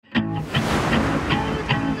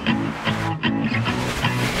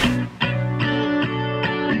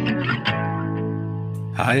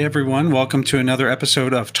Hi, everyone. Welcome to another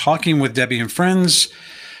episode of Talking with Debbie and Friends,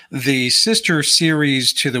 the sister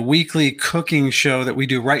series to the weekly cooking show that we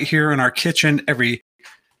do right here in our kitchen every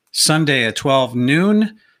Sunday at 12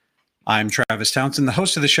 noon. I'm Travis Townsend, the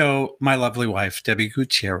host of the show, my lovely wife, Debbie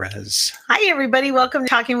Gutierrez. Hi, everybody. Welcome to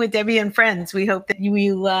Talking with Debbie and Friends. We hope that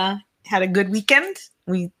you had a good weekend.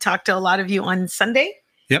 We talked to a lot of you on Sunday.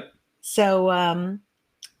 Yep. So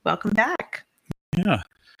welcome back. Yeah.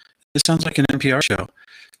 This sounds like an NPR show.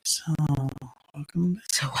 So welcome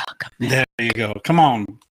back. There you go. Come on.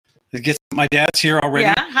 My dad's here already.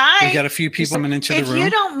 Yeah, hi. We got a few people coming into the room. If you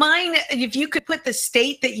don't mind, if you could put the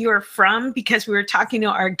state that you're from, because we were talking to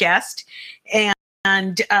our guest and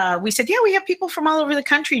we said, yeah, we have people from all over the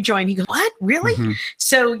country join. He goes, what? Really? Mm-hmm.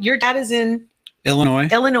 So your dad is in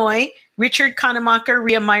Illinois. Richard Kannemacher,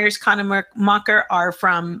 Rhea Myers Kannemacher are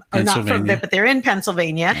from, not from, but they're in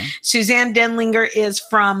Pennsylvania. Okay. Suzanne Denlinger is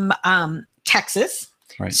from Texas.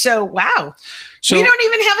 Right. So, wow. So we don't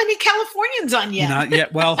even have any Californians on yet. Not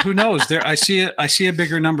yet. Well, who knows? There, I see a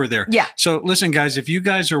bigger number there. Yeah. So listen, guys, if you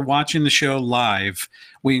guys are watching the show live,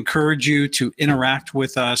 we encourage you to interact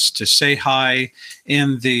with us, to say hi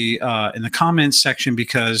in the comments section,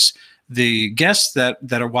 because the guests that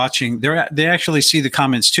are watching, they actually see the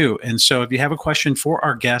comments too. And so if you have a question for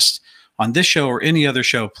our guest on this show or any other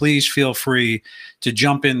show, please feel free to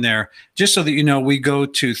jump in there. Just so that you know, we go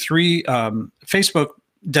to 3 Facebook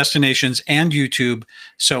destinations and YouTube.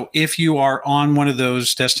 So if you are on one of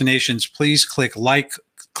those destinations, please click like,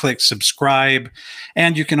 click subscribe,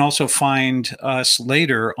 and you can also find us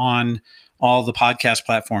later on all the podcast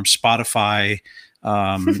platforms, Spotify,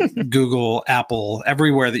 Google, Apple,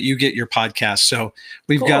 everywhere that you get your podcasts. So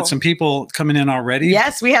we've got some people coming in already.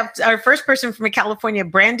 Yes, we have our first person from California,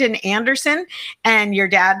 Brandon Anderson, and your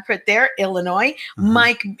dad put there, Illinois. Mm-hmm.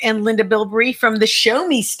 Mike and Linda Bilbrey from the Show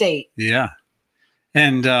Me State. Yeah.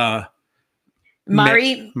 And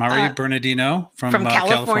Mari Bernardino from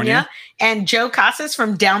California, and Joe Casas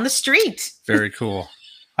from down the street. Very cool.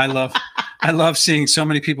 I love seeing so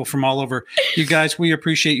many people from all over. You guys, we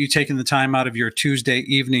appreciate you taking the time out of your Tuesday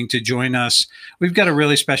evening to join us. We've got a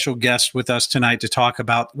really special guest with us tonight to talk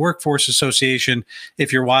about Workforce Association.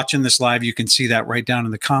 If you're watching this live, you can see that right down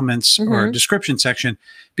in the comments or description section.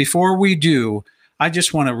 Before we do, I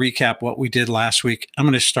just want to recap what we did last week. I'm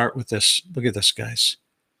going to start with this. Look at this, guys.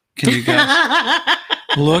 Can you guys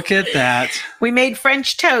look at that? We made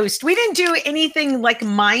French toast. We didn't do anything like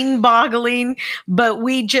mind-boggling, but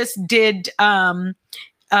we just did. You're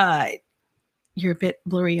a bit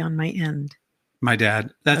blurry on my end. My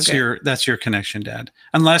dad. That's your connection, Dad.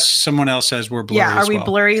 Unless someone else says we're blurry. Yeah, are we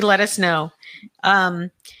blurry? Let us know.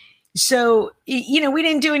 So, we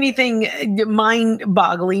didn't do anything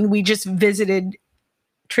mind-boggling. We just visited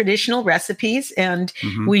traditional recipes and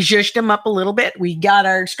we zhuzhed them up a little bit. We got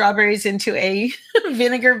our strawberries into a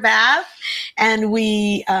vinegar bath and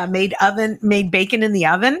we made bacon in the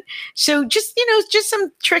oven. So just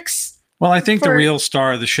some tricks. Well, I think the real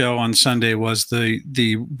star of the show on Sunday was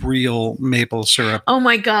the real maple syrup. Oh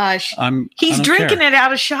my gosh. He's drinking it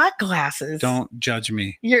out of shot glasses. Don't judge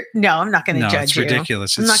me. I'm not going to judge you. It's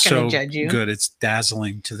ridiculous. I'm not going to judge you. Good. It's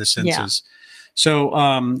dazzling to the senses. Yeah.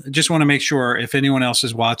 So just want to make sure if anyone else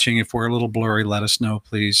is watching, if we're a little blurry, let us know,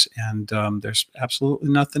 please. And there's absolutely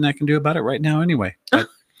nothing I can do about it right now anyway. But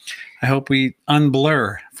I hope we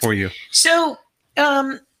unblur for you. So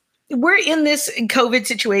we're in this COVID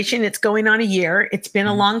situation. It's going on a year. It's been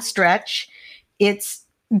a long stretch. It's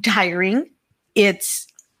tiring. I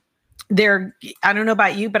don't know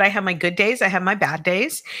about you, but I have my good days. I have my bad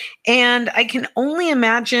days. And I can only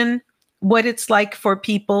imagine what it's like for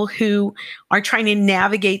people who are trying to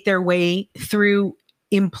navigate their way through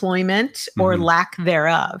employment or lack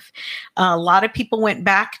thereof. A lot of people went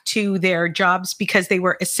back to their jobs because they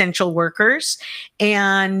were essential workers,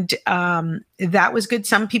 and that was good.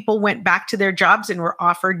 Some people went back to their jobs and were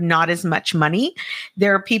offered not as much money.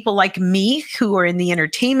 There are people like me who are in the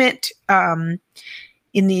entertainment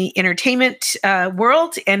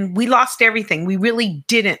world, and we lost everything. We really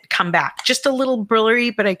didn't come back. Just a little blurry,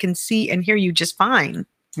 but I can see and hear you just fine.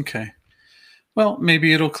 Okay. Well,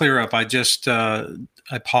 maybe it'll clear up. I just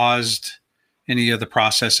I paused any of the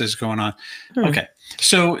processes going on. Okay.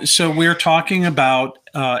 So we're talking about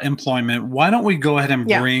employment. Why don't we go ahead and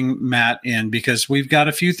bring Matt in, because we've got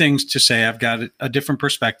a few things to say. I've got a different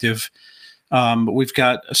perspective. But we've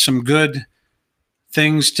got some good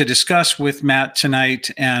things to discuss with Matt tonight.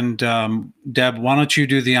 And Deb, why don't you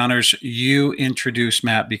do the honors? You introduce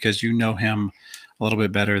Matt because you know him a little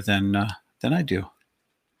bit better than I do.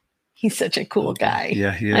 He's such a cool guy.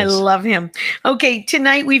 Yeah, he I is. love him. Okay,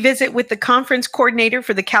 tonight we visit with the conference coordinator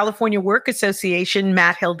for the California Work Association,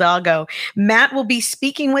 Matt Hidalgo. Matt will be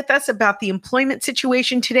speaking with us about the employment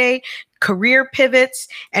situation today, career pivots,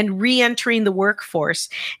 and re-entering the workforce.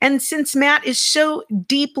 And since Matt is so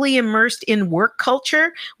deeply immersed in work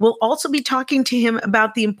culture, we'll also be talking to him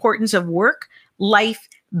about the importance of work-life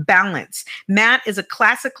balance. Matt is a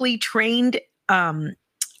classically trained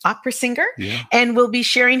opera singer, and will be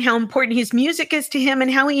sharing how important his music is to him and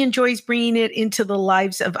how he enjoys bringing it into the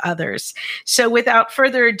lives of others. So without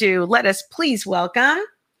further ado, let us please welcome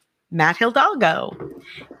Matt Hidalgo.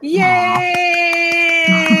 Yay!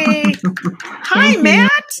 Hi, Matt.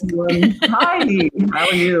 Hi, how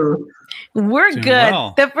are you? We're Doing good.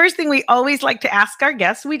 well. The first thing we always like to ask our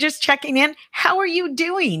guests, we just checking in. How are you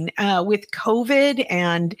doing with COVID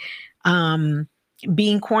and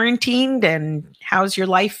being quarantined, and how's your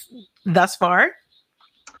life thus far?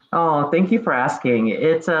 Oh, thank you for asking.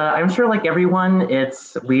 It's I'm sure like everyone,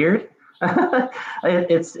 it's weird.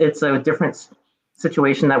 It's a different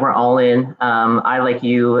situation that we're all in. I, like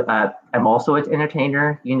you, I'm also an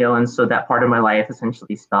entertainer, and so that part of my life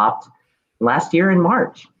essentially stopped last year in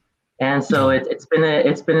March. And so it's been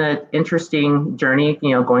an interesting journey,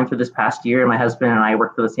 going through this past year. My husband and I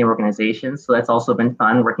work for the same organization, so that's also been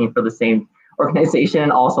fun, working for the same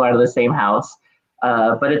organization, also out of the same house.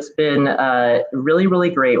 But it's been really,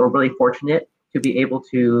 really great. We're really fortunate to be able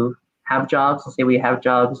to have jobs, and say we have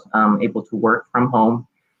jobs, able to work from home.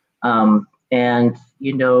 And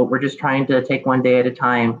we're just trying to take one day at a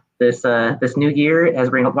time. This new year has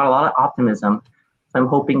brought about a lot of optimism. So I'm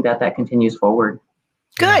hoping that continues forward.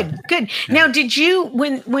 Good. Now, did you,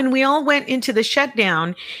 when we all went into the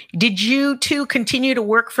shutdown, did you two continue to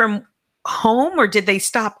work from home, or did they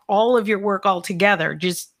stop all of your work altogether?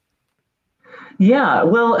 Yeah,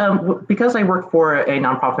 well, because I work for a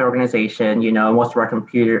nonprofit organization, most of our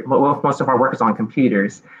most of our work is on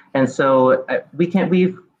computers, and so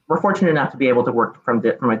we're fortunate enough to be able to work from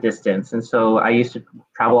a distance. And so I used to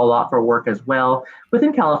travel a lot for work as well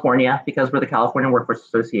within California, because we're the California Workforce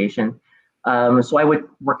Association. So I would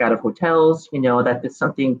work out of hotels. That is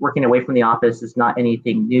something, working away from the office is not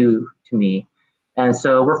anything new to me. And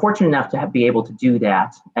so we're fortunate enough to be able to do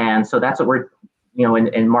that. And so that's what we're,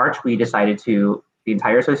 in March, we decided to, the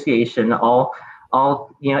entire association, all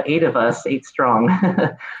 8 of us, 8 strong,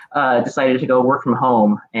 decided to go work from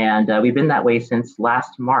home. And we've been that way since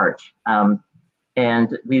last March.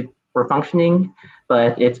 And we're functioning,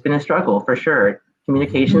 but it's been a struggle for sure.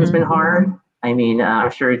 Communication's been hard. I mean,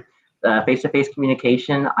 I'm sure face-to-face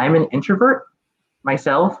communication, I'm an introvert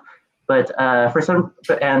myself, but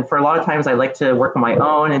for a lot of times I like to work on my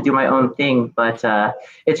own and do my own thing. But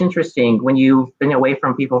it's interesting, when you've been away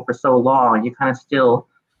from people for so long, you kind of still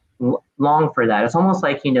long for that. It's almost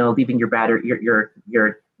like, leaving your battery,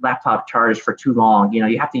 your laptop charged for too long.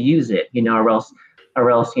 You have to use it, or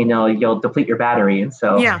else you'll deplete your battery. And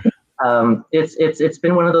so Yeah. It's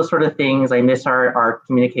been one of those sort of things. I miss our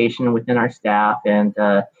communication within our staff, and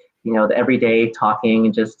the everyday talking,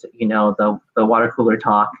 and just the water cooler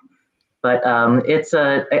talk. But it's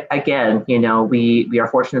again, we are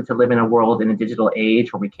fortunate to live in a world, in a digital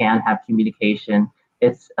age, where we can have communication.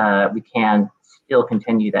 We can still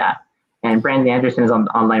continue that. And Brandon Anderson is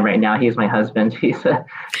online right now. He's my husband. He's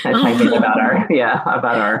typing about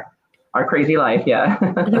our crazy life. Yeah.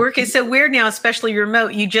 Work is so weird now, especially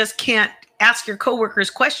remote. You just can't ask your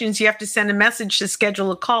coworkers questions. You have to send a message to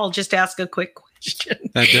schedule a call. Just ask a quick question.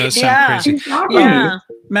 That does sound crazy. Exactly. Yeah.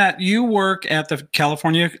 Matt, you work at the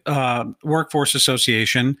California Workforce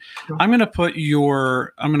Association. I'm going to put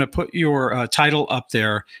your title up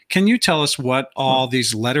there. Can you tell us what all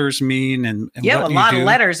these letters mean, and Yeah, what a you lot do? of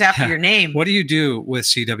letters after your name. What do you do with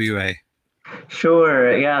CWA?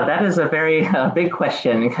 Sure. Yeah, that is a very big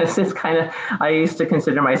question, because it's kind of, I used to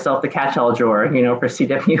consider myself the catch-all drawer, for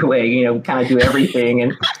CWA, kind of do everything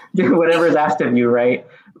and do whatever's asked of you, right?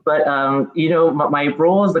 But, my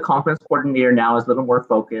role as the conference coordinator now is a little more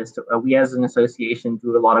focused. We as an association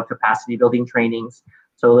do a lot of capacity building trainings.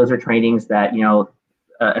 So those are trainings that,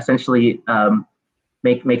 essentially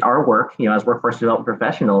make our work, as workforce development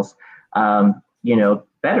professionals,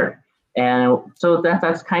 better. And so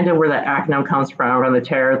that's kind of where that acronym comes from, around the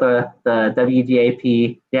chair, the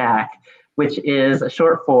WDAP DAC, which is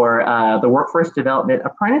short for the Workforce Development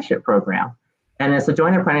Apprenticeship Program. And it's a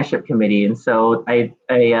joint apprenticeship committee. And so I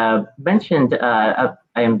mentioned,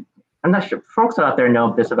 I'm not sure, folks out there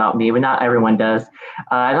know this about me, but not everyone does.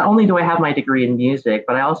 Not only do I have my degree in music,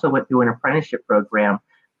 but I also went through an apprenticeship program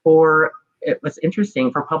for it was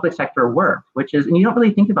interesting for public sector work, which is, and you don't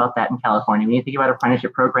really think about that in California. When you think about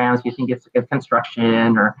apprenticeship programs, you think it's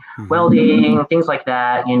construction or welding, things like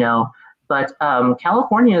that, But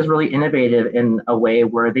California is really innovative in a way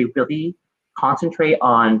where they really concentrate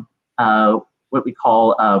on what we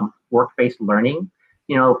call work-based learning,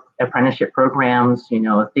 apprenticeship programs,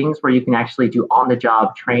 things where you can actually do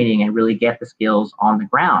on-the-job training and really get the skills on the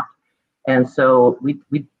ground. And so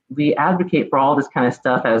we advocate for all this kind of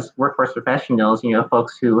stuff as workforce professionals,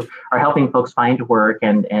 folks who are helping folks find work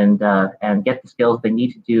and get the skills they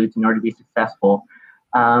need to do in order to be successful.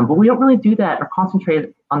 But we don't really do that or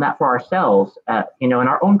concentrate on that for ourselves, in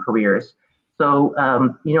our own careers. So,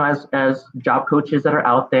 as job coaches that are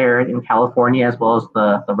out there in California, as well as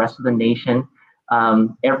the rest of the nation,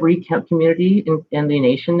 every community in the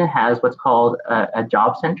nation has what's called a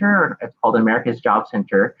job center, or it's called America's Job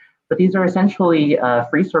Center. But these are essentially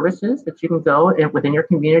free services that you can go within your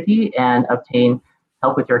community and obtain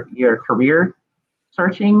help with your career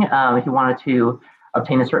searching. If you wanted to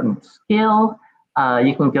obtain a certain skill,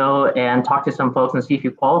 you can go and talk to some folks and see if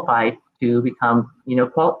you qualify to become,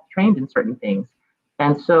 trained in certain things.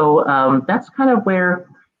 And so that's kind of where,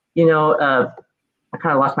 I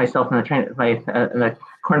kind of lost myself in the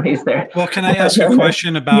corn maze there. Well, can I ask a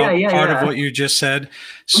question about part of what you just said?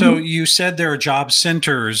 So you said there are job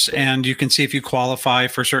centers and you can see if you qualify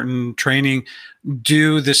for certain training.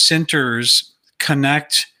 Do the centers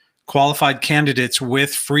connect qualified candidates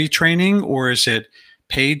with free training, or is it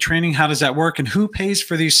paid training? How does that work? And who pays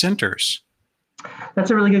for these centers? That's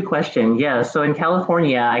a really good question. Yeah. So in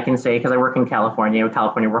California, I can say, because I work in California with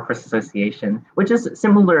California Workforce Association, which is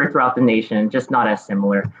similar throughout the nation, just not as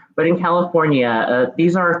similar. But in California,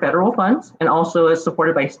 these are federal funds and also is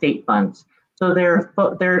supported by state funds. So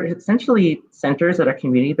they're essentially centers that are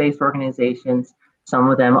community-based organizations. Some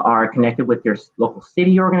of them are connected with your local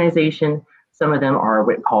city organization. Some of them are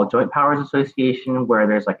what we call Joint Powers Association, where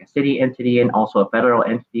there's like a city entity and also a federal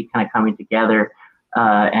entity kind of coming together.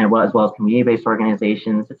 As well as community-based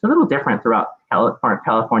organizations. It's a little different throughout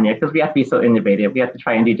California because we have to be so innovative. We have to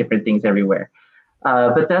try and do different things everywhere.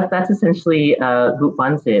 But that's essentially who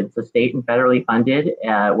funds it. It's a state and federally funded,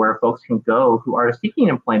 where folks can go who are seeking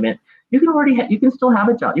employment. You can still have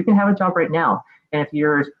a job. You can have a job right now. And if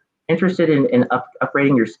you're interested in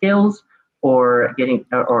upgrading your skills or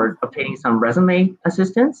obtaining some resume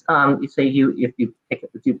assistance, if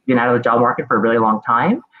you've been out of the job market for a really long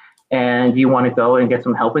time, and you want to go and get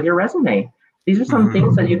some help with your resume. These are some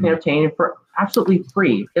things that you can obtain for absolutely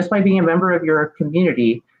free. Just by being a member of your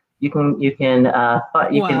community, you can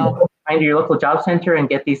find your local job center and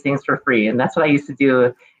get these things for free. And that's what I used to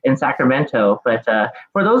do in Sacramento. But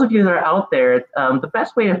for those of you that are out there, the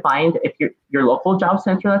best way to find if your local job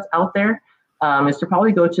center that's out there is to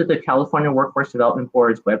probably go to the California Workforce Development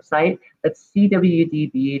Board's website. That's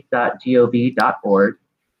cwdb.gov.org.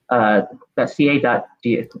 That's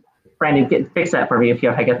ca.gov. Brandon, fix that for me if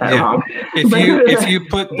I get that wrong. If you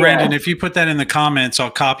put Brandon, if you put that in the comments, I'll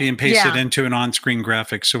copy and paste it into an on-screen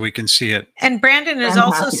graphic so we can see it. And Brandon is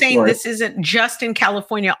also saying this isn't just in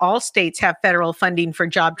California. All states have federal funding for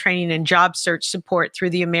job training and job search support through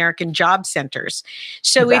the American Job Centers.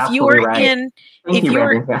 So That's if you are right.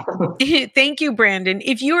 Thank you, Brandon.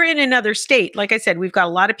 If you're in another state, like I said, we've got a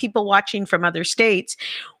lot of people watching from other states.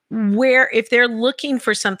 If they're looking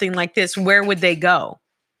for something like this, where would they go?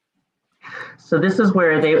 So this is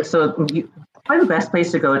where probably the best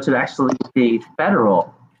place to go to actually the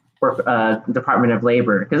federal Department of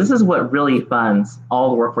Labor, because this is what really funds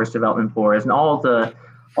all the workforce development boards and all the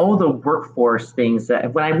workforce things.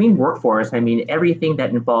 That when I mean workforce, I mean everything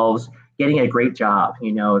that involves getting a great job.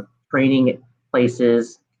 Training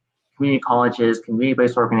places, community colleges,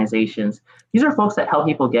 community-based organizations. These are folks that help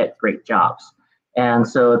people get great jobs, and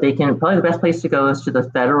so probably the best place to go is to the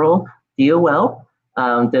federal DOL.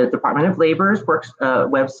 The Department of Labor's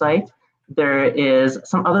website. There is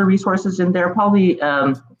some other resources in there. Probably,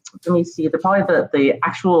 let me see. The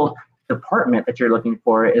actual department that you're looking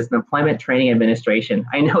for is the Employment Training Administration.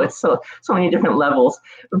 I know it's so many different levels,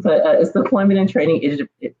 but it's the Employment and Training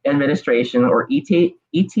Administration, or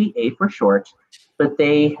ETA for short. But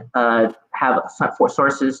they have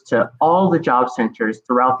sources to all the job centers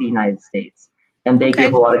throughout the United States, and they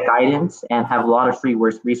give a lot of guidance and have a lot of free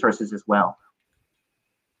resources as well.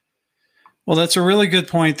 Well, that's a really good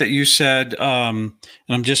point that you said, and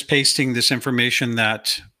I'm just pasting this information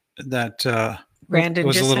that Brandon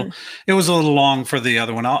was it was a little long for the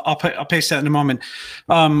other one. I'll paste that in a moment.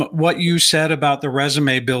 What you said about the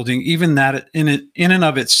resume building, even that in and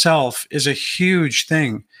of itself is a huge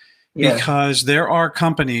thing, because there are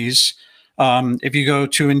companies if you go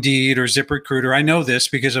to Indeed or ZipRecruiter, I know this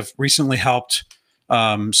because I've recently helped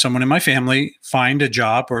someone in my family find a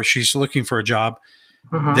job, or she's looking for a job.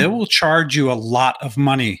 They will charge you a lot of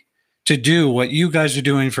money to do what you guys are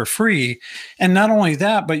doing for free. And not only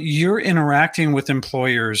that, but you're interacting with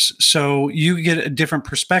employers. So you get a different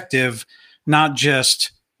perspective, not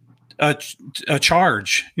just a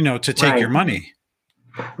charge, to take your money.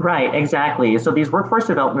 Right, exactly. So these workforce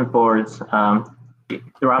development boards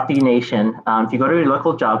throughout the nation, if you go to your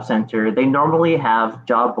local job center, they normally have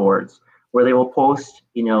job boards where they will post,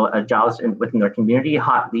 jobs within their community,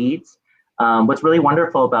 hot leads. What's really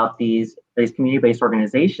wonderful about these community-based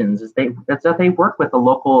organizations is that they work with the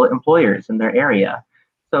local employers in their area.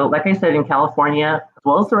 So like I said, in California, as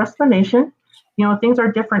well as the rest of the nation, things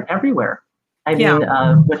are different everywhere. I mean,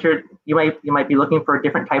 you might be looking for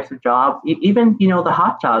different types of jobs. Even, the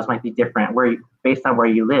hot jobs might be different based on where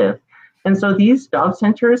you live. And so these job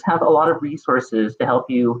centers have a lot of resources to help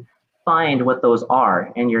you find what those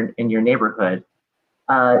are in your neighborhood.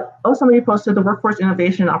 Somebody posted the Workforce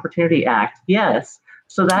Innovation Opportunity Act. Yes,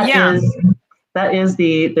 so that is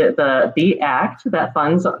the act that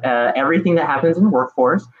funds everything that happens in the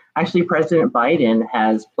workforce. Actually, President Biden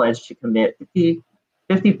has pledged to commit $50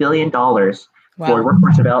 billion for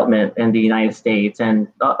workforce development in the United States, and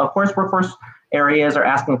of course, workforce areas are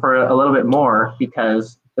asking for a little bit more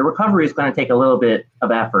because the recovery is going to take a little bit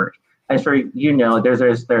of effort. I'm sure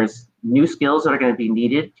there's new skills that are going to be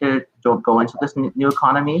needed to go into this new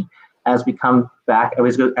economy as we come back,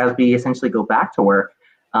 as we essentially go back to work.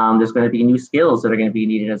 There's going to be new skills that are going to be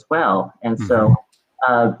needed as well, and so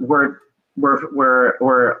we're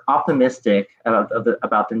optimistic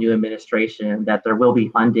about the new administration that there will be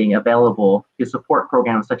funding available to support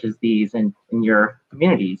programs such as these in your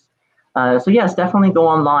communities. So yes, definitely go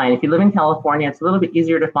online. If you live in California, it's a little bit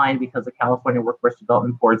easier to find because the California Workforce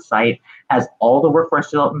Development Board site has all the workforce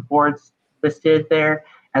development boards listed there,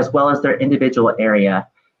 as well as their individual area.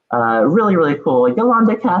 Really, really cool.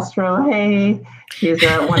 Yolanda Castro, hey, she's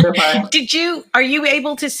wonderful. Are you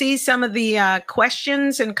able to see some of the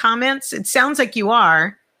questions and comments? It sounds like you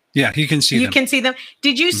are. Yeah, you can see them. You can see them.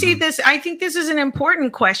 Did you see this? I think this is an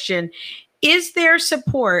important question. Is there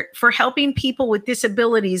support for helping people with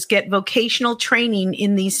disabilities get vocational training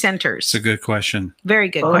in these centers? It's a good question. Very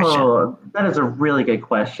good question. Oh, that is a really good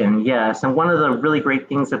question. Yes. And one of the really great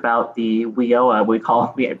things about the WIOA, we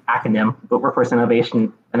call the acronym, the Workforce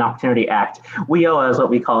Innovation and Opportunity Act. WIOA is what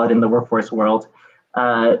we call it in the workforce world.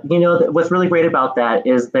 What's really great about that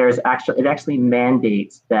is it actually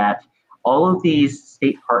mandates that all of these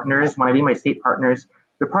state partners, when I mean by state partners,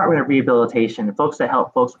 Department of Rehabilitation, folks that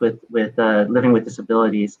help folks with living with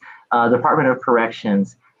disabilities, Department of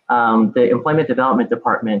Corrections, the Employment Development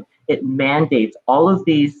Department, it mandates all of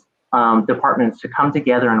these departments to come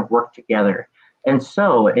together and work together. And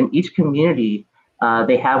so in each community,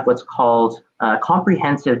 they have what's called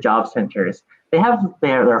comprehensive job centers. They have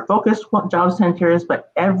their focused job centers,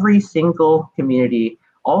 but every single community,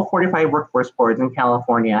 all 45 workforce boards in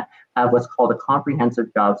California have what's called a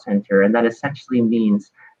comprehensive job center. And that essentially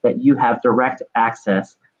means that you have direct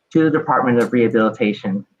access to the Department of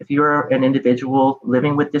Rehabilitation. If you're an individual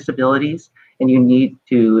living with disabilities and you need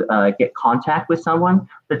to get contact with someone,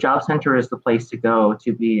 the job center is the place to go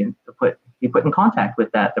to be put in contact with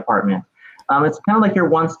that department. It's kind of like your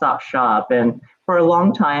one-stop shop. And for a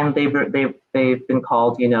long time, they've been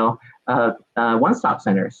called, one-stop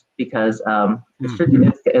centers because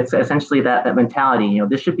it's essentially that mentality.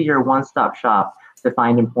 This should be your one-stop shop to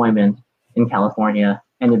find employment in California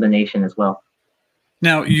and in the nation as well.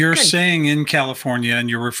 Now, you're saying in California, and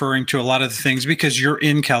you're referring to a lot of the things because you're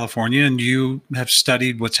in California and you have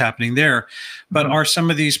studied what's happening there. But are some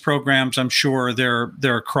of these programs, I'm sure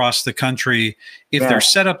they're across the country, if they're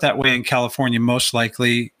set up that way in California, most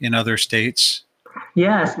likely in other states?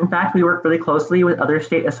 Yes, in fact, we work really closely with other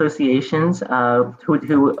state associations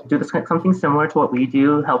who do something similar to what we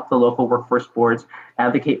do, help the local workforce boards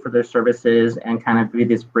advocate for their services and kind of be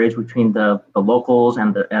this bridge between the locals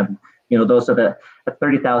and those at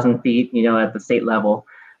 30,000 feet, at the state level.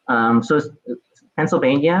 So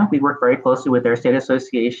Pennsylvania, we work very closely with their state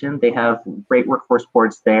association. They have great workforce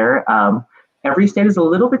boards there. Every state is a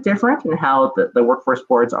little bit different in how the workforce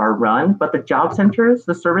boards are run, but the job centers,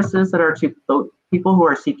 the services that are to people who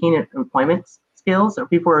are seeking employment skills or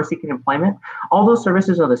people who are seeking employment, all those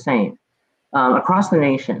services are the same across the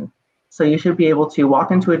nation. So you should be able to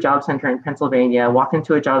walk into a job center in Pennsylvania, walk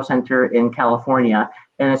into a job center in California,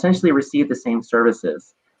 and essentially receive the same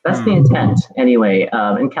services. That's the intent anyway.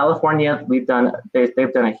 In California, they've done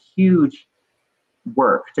a huge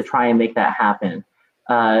work to try and make that happen.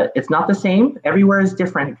 It's not the same. Everywhere is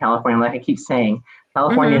different in California. Like I keep saying,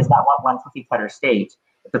 California is not one cookie cutter state.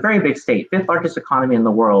 It's a very big state, fifth largest economy in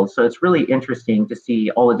the world. So it's really interesting to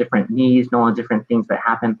see all the different needs and all the different things that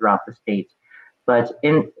happen throughout the state. But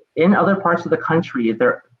in other parts of the country,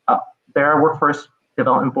 there are workforce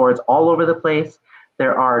development boards all over the place.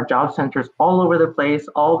 There are job centers all over the place.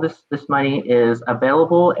 All this money is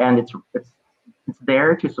available, and it's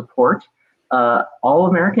there to support all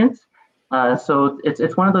Americans. So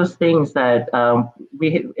it's one of those things that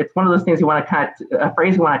it's one of those things you want to a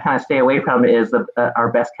phrase you want to kind of stay away from is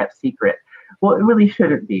our best kept secret. Well, it really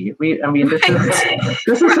shouldn't be. This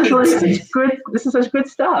is such good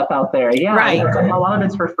stuff out there. Yeah, right. A lot of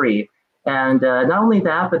it's for free, and not only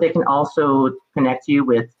that, but they can also connect you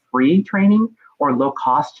with free training or low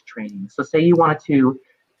cost training. So say you wanted to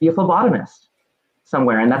be a phlebotomist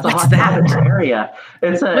somewhere, and that's a hot job in your area.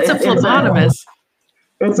 What's a phlebotomist?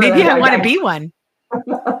 Maybe I want to be one.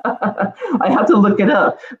 I have to look it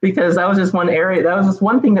up because that was just one area. That was just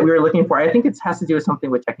one thing that we were looking for. I think it has to do with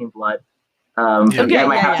something with checking blood. I might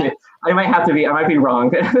be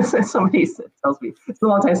wrong. Somebody tells me. It's been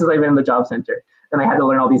a long time since I've been in the job center, and I had to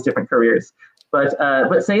learn all these different careers. But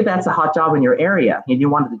say that's a hot job in your area and you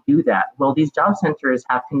wanted to do that. Well, these job centers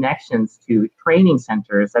have connections to training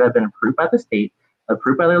centers that have been approved by the state,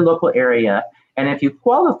 approved by their local area. And if you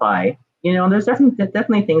qualify, there's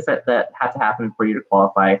definitely things that have to happen for you to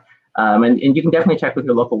qualify. And you can definitely check with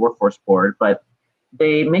your local workforce board, but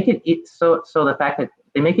they make it so the fact that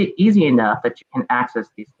they make it easy enough that you can access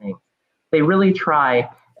these things. They really try.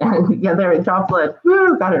 And yeah, they're job blood.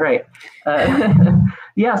 Woo, got it right.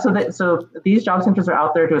 Yeah, so these job centers are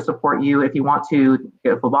out there to support you if you want to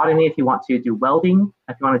get phlebotomy, if you want to do welding,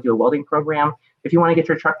 if you want to do a welding program, if you want to get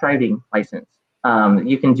your truck driving license,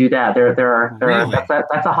 you can do that.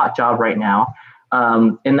 That's a hot job right now,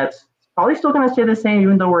 and that's probably still going to stay the same,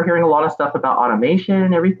 even though we're hearing a lot of stuff about automation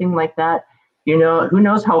and everything like that. Who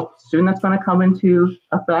knows how soon that's going to come into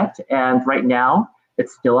effect? And right now,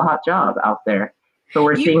 it's still a hot job out there. So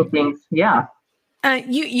we're seeing things, yeah.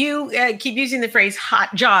 You keep using the phrase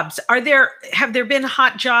hot jobs. Have there been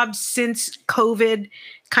hot jobs since COVID?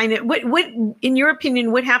 Kind of what in your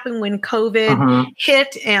opinion, what happened when COVID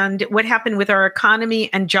hit, and what happened with our economy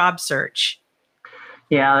and job search?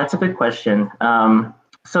 Yeah, that's a good question.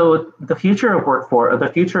 So the future of workforce, the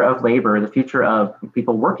future of labor, the future of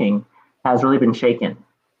people working has really been shaken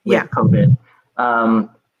with COVID.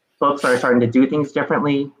 Folks are starting to do things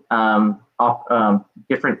differently.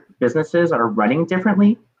 Different businesses are running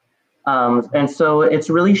differently. And so it's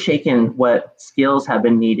really shaken what skills have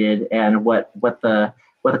been needed and what the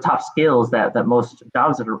top skills that most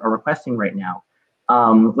jobs are requesting right now.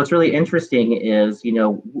 What's really interesting is,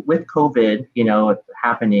 with COVID,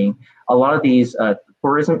 happening, a lot of these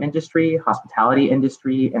tourism industry, hospitality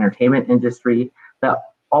industry, entertainment industry, that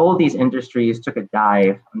all of these industries took a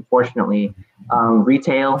dive, unfortunately.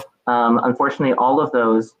 Retail, unfortunately, all of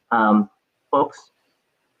those folks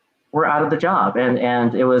were out of the job,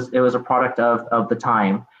 and it was a product of the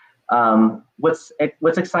time. What's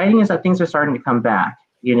exciting is that things are starting to come back.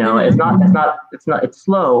 It's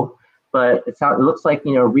slow, but it looks like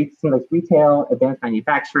retail, advanced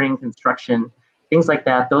manufacturing, construction, things like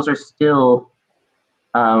that. Those are still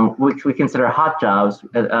which we consider hot jobs.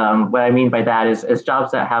 What I mean by that is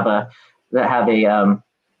jobs that have a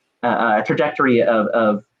trajectory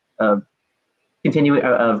of continuing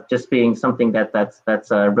of just being something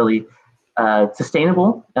that's really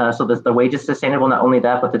sustainable. So the wage is sustainable. Not only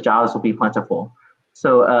that, but the jobs will be plentiful.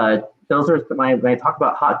 So those are when I talk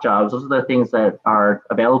about hot jobs. Those are the things that are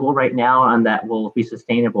available right now and that will be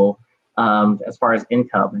sustainable as far as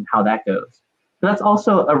income and how that goes. So that's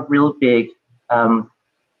also a real big.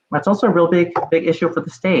 That's also a real big issue for the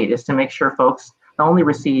state, is to make sure folks not only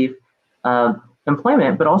receive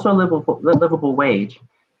employment but also a livable wage.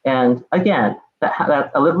 And again,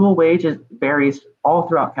 that a livable wage varies all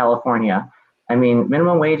throughout California. I mean,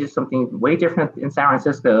 minimum wage is something way different in San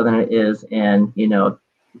Francisco than it is in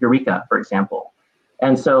Eureka, for example.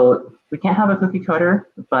 And so we can't have a cookie cutter,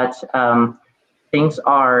 but things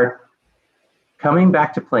are coming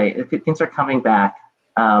back to play. Things are coming back.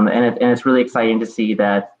 And it's really exciting to see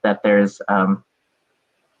that there's thought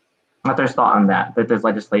on that there's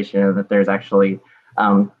legislation, that there's actually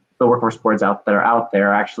the workforce boards out there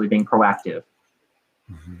are actually being proactive.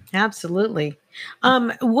 Absolutely.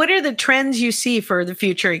 What are the trends you see for the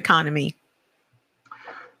future economy?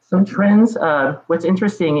 Some trends. What's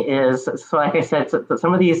interesting is, so like I said, so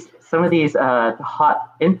some of these hot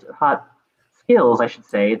skills, I should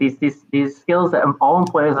say, these skills that all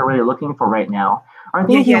employers are really looking for right now are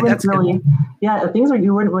things Yeah, you wouldn't that's good. really, things that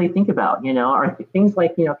you wouldn't really think about, are things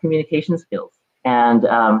like, communication skills and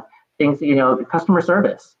things, customer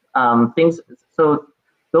service, things. So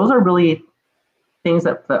those are really things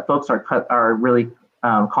that folks are really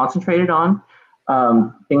concentrated on.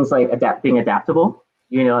 Things like being adaptable,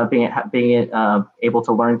 being able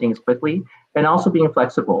to learn things quickly, and also being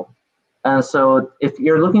flexible. So if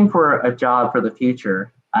you're looking for a job for the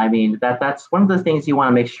future, I mean, that's one of the things you want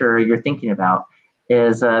to make sure you're thinking about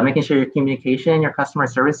is making sure your communication and your customer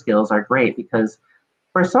service skills are great, because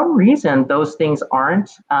for some reason, those things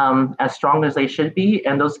aren't as strong as they should be.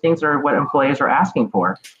 And those things are what employers are asking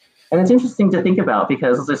for. And it's interesting to think about,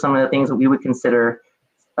 because those are some of the things that we would consider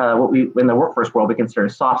what we in the workforce world we consider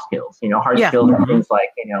soft skills. Hard skills are things like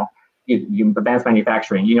you advanced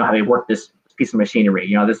manufacturing. You know how they work this piece of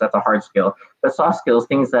machinery. That's a hard skill. But soft skills,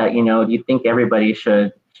 things that you think everybody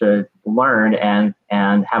should learn and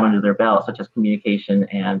have under their belt, such as communication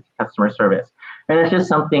and customer service. And it's just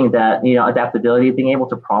something that adaptability, being able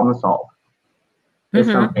to problem solve, is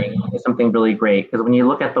something really great. Because when you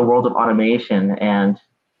look at the world of automation, and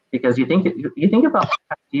because you think about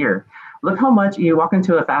here, look how much you walk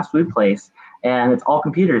into a fast food place and it's all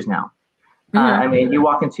computers now. I mean, you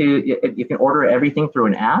walk into, you can order everything through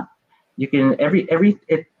an app. You can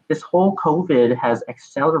this whole COVID has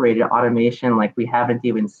accelerated automation like we haven't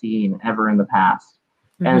even seen ever in the past.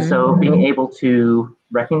 And so being able to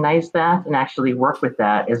recognize that and actually work with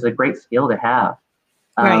that is a great skill to have.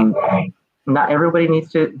 Not everybody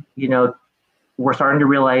needs to, we're starting to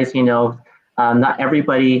realize, not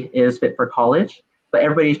everybody is fit for college, but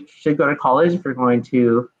everybody should go to college if you're going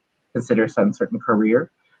to consider some certain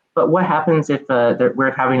career. But what happens if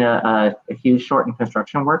we're having a huge shortage in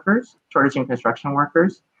construction workers? These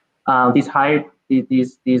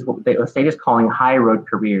what the state is calling high road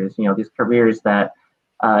careers. These careers that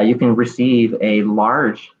you can receive a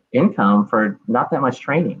large income for not that much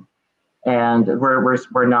training, and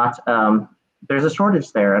we're not. There's a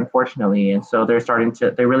shortage there, unfortunately, and so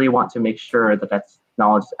they really want to make sure that that's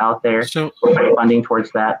knowledge out there. So we're funding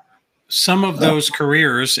towards that. Some of those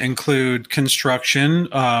careers include construction,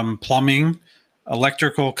 plumbing,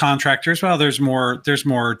 electrical contractors. Well, there's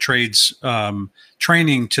more trades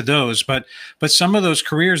training to those, but some of those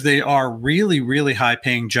careers, they are really, really high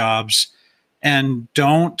paying jobs and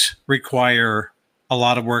don't require a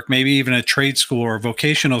lot of work, maybe even a trade school or a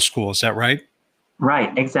vocational school. Is that right?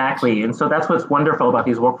 Right, exactly. And so that's what's wonderful about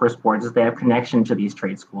these workforce boards is they have connection to these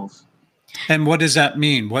trade schools. And what does that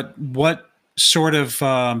mean? What sort of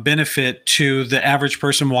benefit to the average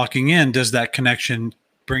person walking in does that connection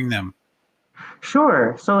bring them?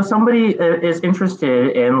 Sure. So if somebody is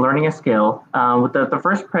interested in learning a skill, the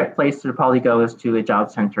first place to probably go is to a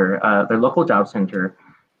job center, their local job center.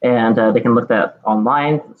 And they can look that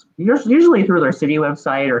online, usually through their city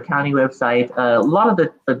website or county website. A lot of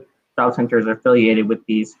the job centers are affiliated with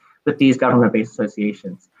these government-based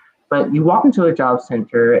associations. But you walk into a job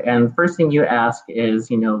center, and the first thing you ask is,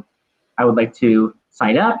 I would like to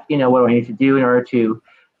sign up. What do I need to do in order to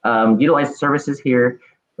utilize the services here?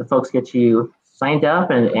 The folks get you signed up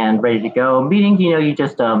and ready to go. Meaning, you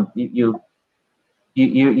just you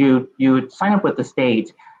sign up with the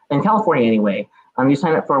state in California anyway. You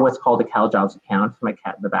sign up for what's called a CalJobs account. My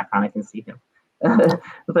cat in the background, I can see him.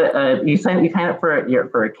 But you sign up for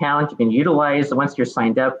your account. You can utilize, once you're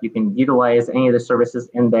signed up, you can utilize any of the services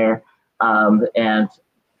in there. And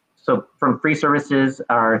so from free services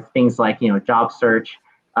are things like job search.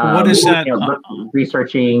 What is that?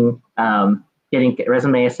 Researching, getting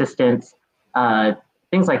resume assistance,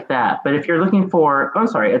 things like that. But if you're looking for,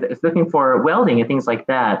 looking for welding and things like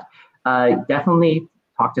that, definitely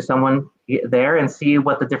talk to someone there and see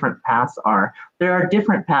what the different paths are. There are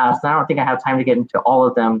different paths, and I don't think I have time to get into all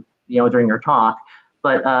of them, during your talk,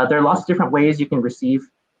 but there are lots of different ways you can receive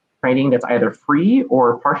training that's either free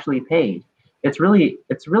or partially paid. It's really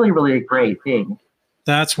a great thing.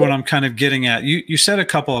 That's what I'm kind of getting at. You said a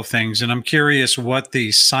couple of things, and I'm curious what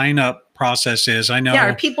the sign up process is. I know. Yeah,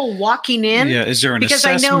 are people walking in? Yeah, is there an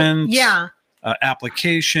assessment?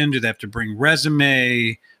 Application? Do they have to bring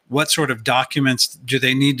resume? What sort of documents do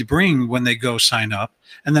they need to bring when they go sign up?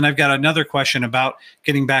 And then I've got another question about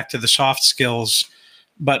getting back to the soft skills,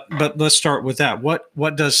 but let's start with that.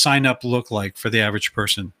 What does sign up look like for the average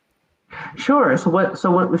person? Sure. So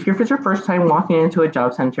if it's your first time walking into a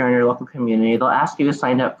job center in your local community, they'll ask you to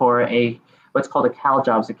sign up for what's called a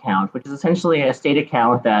CalJobs account, which is essentially a state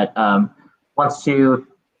account that wants to,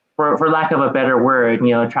 for lack of a better word,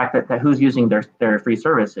 track that who's using their free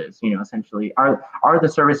services. Essentially, are the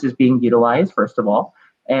services being utilized, first of all,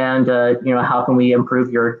 and how can we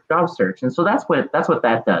improve your job search? And so that's what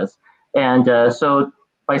that does. And so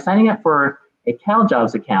by signing up for a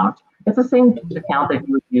CalJobs account, it's the same account that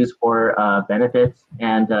you would use for benefits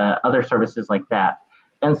and other services like that.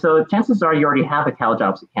 And so chances are you already have a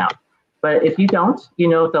CalJobs account. But if you don't,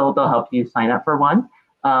 they'll help you sign up for one.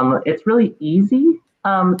 It's really easy.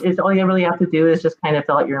 It's all you really have to do is just kind of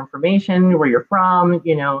fill out your information, where you're from,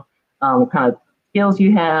 what kind of skills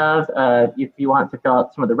you have. If you want to fill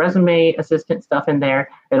out some of the resume assistant stuff in there,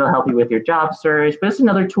 it'll help you with your job search. But it's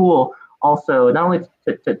another tool also, not only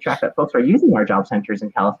to track that folks are using our job centers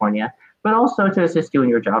in California, but also to assist you in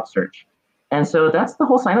your job search. And so that's the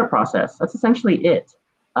whole sign-up process. That's essentially it.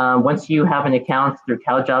 Once you have an account through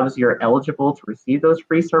CalJobs, you're eligible to receive those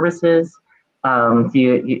free services. Like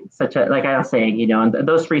I was saying, and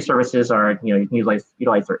those free services are, you can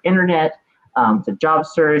utilize their internet to job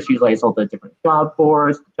search, utilize all the different job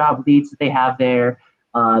boards, job leads that they have there.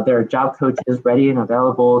 There are job coaches ready and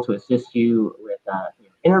available to assist you with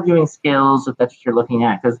interviewing skills, if that's what you're looking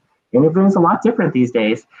at, because interviewing is a lot different these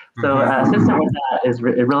days. So assistant with that is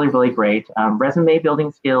really, really great. Resume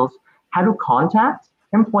building skills, how to contact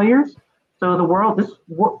employers. So this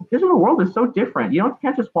digital world is so different. You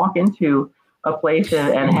can't just walk into a place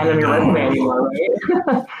and hand them your resume anymore,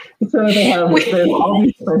 right? So they have all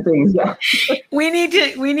these different things. Yeah. We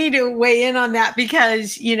need to weigh in on that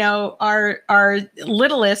because our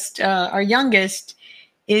littlest, our youngest,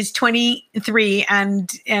 is 23 and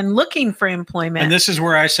looking for employment. And this is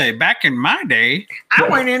where I say, back in my day, I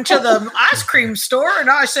went into the ice cream store and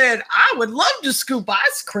I said, I would love to scoop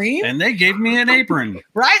ice cream. And they gave me an apron.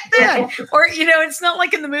 Right then. Or, it's not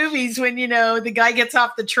like in the movies when, the guy gets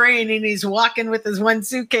off the train and he's walking with his one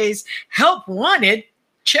suitcase, help wanted,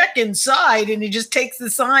 check inside, and he just takes the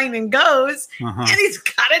sign and goes, and he's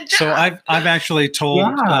got a job. So I've actually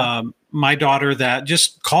told my daughter that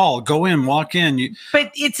just go in, walk in.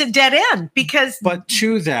 But it's a dead end because. But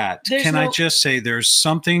to that, I just say there's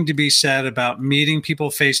something to be said about meeting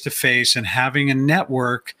people face to face and having a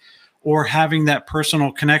network or having that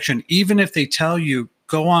personal connection. Even if they tell you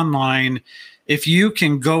go online, if you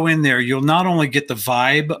can go in there, you'll not only get the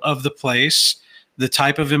vibe of the place, the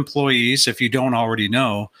type of employees, if you don't already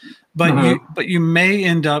know, but you may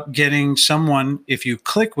end up getting someone, if you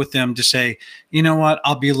click with them, to say, you know what,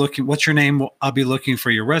 I'll be looking, what's your name? I'll be looking for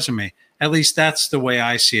your resume. At least that's the way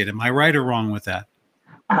I see it. Am I right or wrong with that?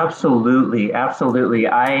 Absolutely. Absolutely.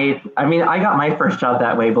 I mean, I got my first job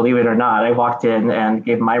that way, believe it or not. I walked in and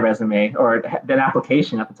gave my resume, or an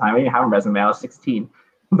application at the time. I didn't have a resume. I was 16.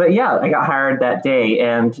 But yeah, I got hired that day,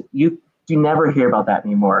 and you never hear about that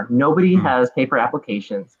anymore. Nobody has paper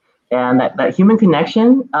applications, and that human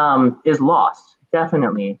connection is lost,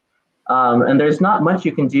 definitely. And there's not much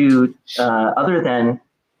you can do other than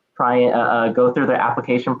try go through the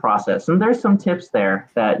application process. And there's some tips there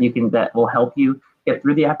that will help you get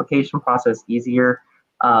through the application process easier,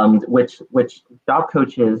 which job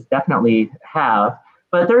coaches definitely have.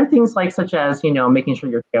 But there are things such as making sure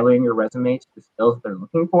you're tailoring your resume to the skills that they're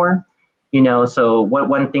looking for. So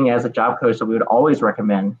one thing as a job coach that we would always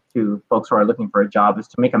recommend to folks who are looking for a job is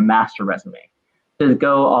to make a master resume, to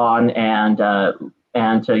go on and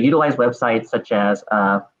to utilize websites such as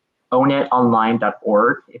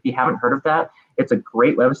ownitonline.org. If you haven't heard of that, it's a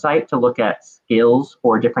great website to look at skills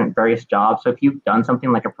for different various jobs. So if you've done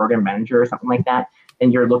something like a program manager or something like that,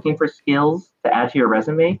 and you're looking for skills to add to your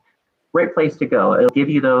resume, great place to go. It'll give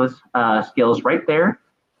you those skills right there.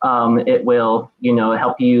 It will,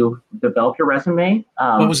 help you develop your resume.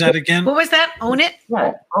 What was that again? What was that? Own It?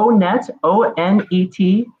 Yeah, ONET,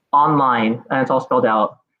 ONET online, and it's all spelled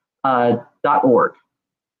out, .org.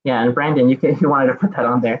 Yeah, and Brandon, you wanted to put that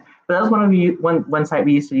on there. But that was one site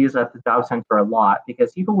we used to use at the job center a lot,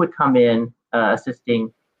 because people would come in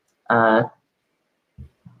assisting. I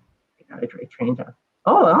got a train down.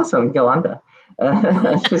 Oh, awesome, Yolanda.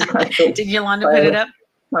 Did Yolanda put it up?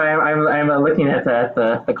 I'm looking at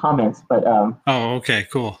the comments, but oh, okay,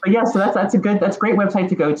 cool. But yeah, so that's a great website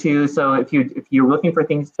to go to. So if you're looking for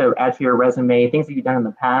things to add to your resume, things that you've done in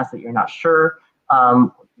the past that you're not sure,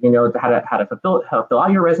 how to fill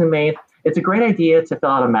out your resume, it's a great idea to fill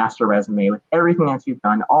out a master resume with everything that you've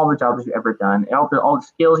done, all the jobs you've ever done, all the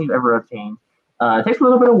skills you've ever obtained. It takes a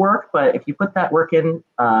little bit of work, but if you put that work in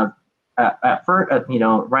at first,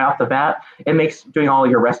 right off the bat, it makes doing all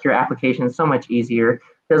your rest of your applications so much easier.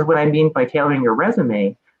 Because what I mean by tailoring your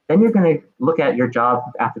resume, then you're going to look at your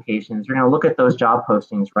job applications. You're going to look at those job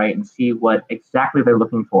postings, right, and see what exactly they're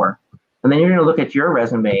looking for. And then you're going to look at your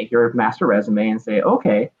resume, your master resume, and say,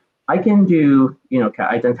 okay, I can do,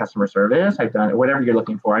 I've done customer service, I've done whatever you're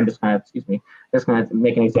looking for. I'm just going to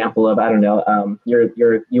make an example of, I don't know,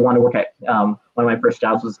 you want to work at, one of my first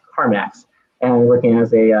jobs was CarMax. and working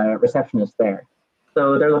as a receptionist there.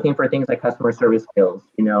 So they're looking for things like customer service skills,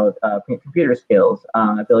 computer skills,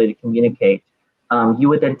 ability to communicate. You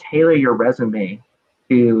would then tailor your resume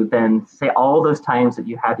to then say all those times that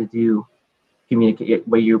you had to do communicate,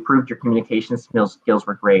 where you proved your communication skills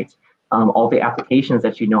were great, all the applications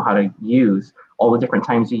that you know how to use, all the different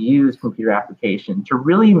times you use computer application to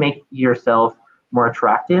really make yourself more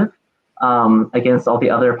attractive against all the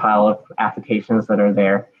other pile of applications that are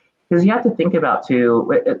there. Because you have to think about too,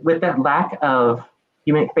 with that lack of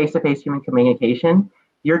face-to-face human communication,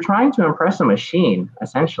 you're trying to impress a machine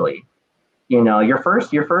essentially. Your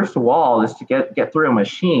first wall is to get through a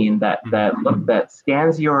machine that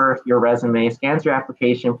scans your resume, scans your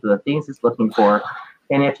application for the things it's looking for,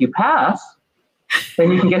 and if you pass,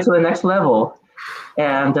 then you can get to the next level.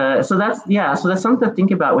 And so that's something to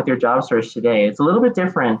think about with your job search today. It's a little bit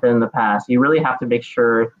different than the past. You really have to make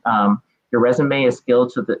sure your resume is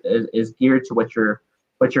is geared to what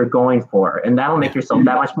you're going for, and that'll make yourself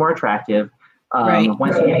that much more attractive. Right.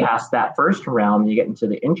 Once you get past that first round, you get into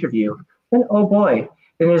the interview. Then, oh boy,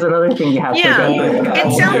 then there's another thing you have to go.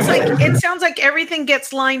 It sounds like everything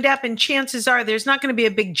gets lined up, and chances are there's not going to be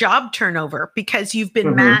a big job turnover because you've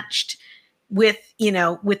been matched with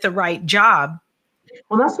the right job.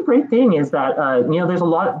 Well, that's the great thing is that there's a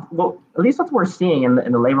lot. Well, at least that's what we're seeing in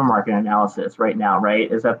the labor market analysis right now. Right,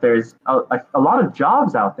 is that there's a lot of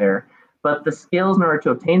jobs out there, but the skills in order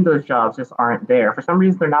to obtain those jobs just aren't there. For some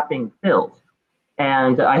reason, they're not being filled.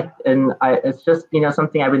 And it's just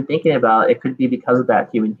something I've been thinking about. It could be because of that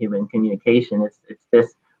human communication. It's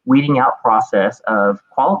this weeding out process of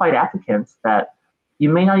qualified applicants that you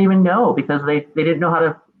may not even know because they didn't know how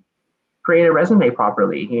to create a resume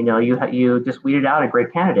properly. You just weeded out a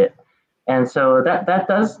great candidate, and so that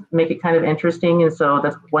does make it kind of interesting. And so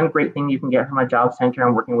that's one great thing you can get from a job center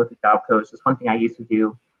and working with a job coach. It's one thing I used to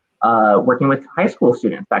do, working with high school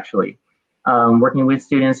students actually. Working with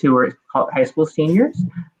students who were high school seniors,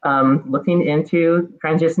 looking into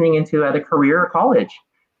transitioning into either career or college.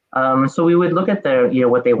 So we would look at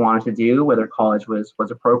what they wanted to do, whether college was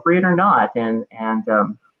appropriate or not, and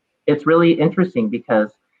it's really interesting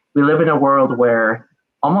because we live in a world where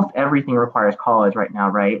almost everything requires college right now,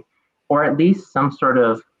 right? Or at least some sort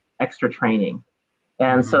of extra training.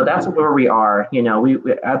 And so that's where we are.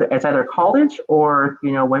 It's either college or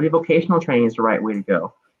maybe vocational training is the right way to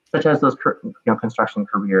go. Such as those construction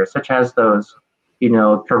careers, such as those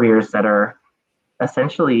careers that are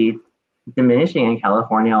essentially diminishing in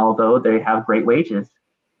California, although they have great wages.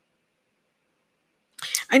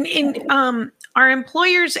 And are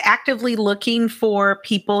employers actively looking for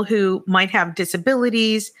people who might have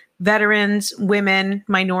disabilities, veterans, women,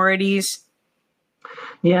 minorities?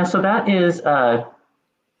 Yeah, so that is I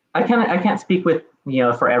can't speak with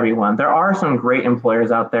for everyone. There are some great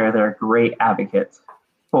employers out there that are great advocates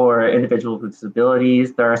for individuals with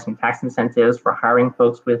disabilities. There are some tax incentives for hiring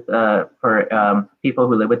folks with for people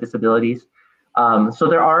who live with disabilities. So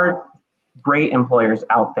there are great employers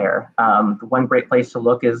out there. One great place to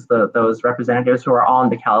look is those representatives who are on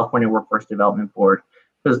the California Workforce Development Board,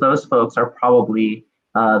 because those folks are probably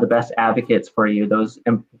the best advocates for you.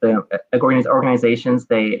 The organizations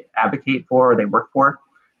they advocate for or they work for.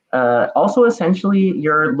 Also, essentially,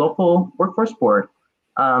 your local workforce board.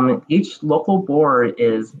 Each local board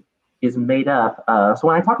is made up. So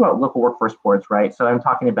when I talk about local workforce boards, right? So I'm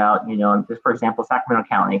talking about, for example, Sacramento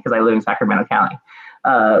County, because I live in Sacramento County.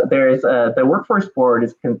 There's the workforce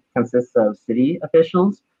board consists of city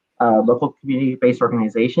officials, local community-based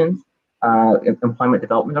organizations, employment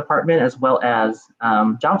development department, as well as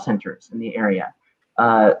job centers in the area.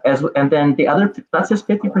 And then that's just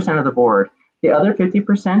 50% of the board. The other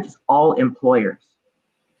 50% is all employers.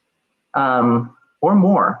 Or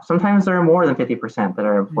more. Sometimes there are more than 50% that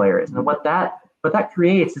are employers. And what that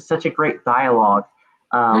creates is such a great dialogue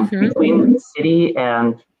between city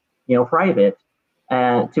and private,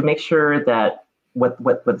 and to make sure that what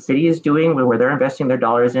the city is doing, where they're investing their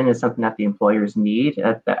dollars in, is something that the employers need,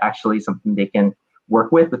 that actually something they can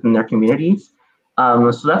work with within their communities.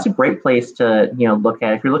 So that's a great place to look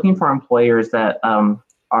at if you're looking for employers that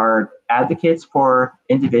are advocates for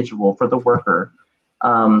the worker.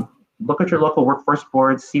 Look at your local workforce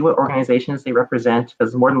boards, see what organizations they represent,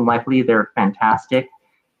 because more than likely they're fantastic.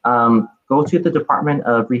 Go to the Department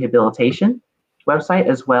of Rehabilitation website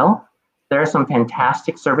as well. There are some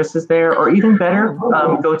fantastic services there, or even better,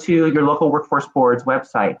 go to your local workforce board's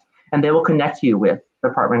website, and they will connect you with the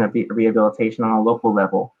Department of Rehabilitation on a local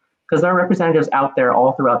level, because there are representatives out there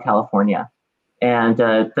all throughout California. And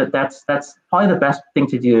that's probably the best thing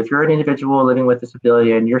to do if you're an individual living with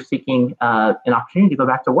disability and you're seeking an opportunity to go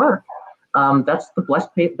back to work. that's the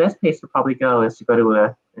best place to probably go is to go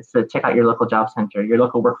to check out your local job center, your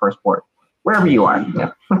local workforce board, wherever you are.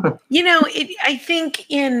 Yeah. I think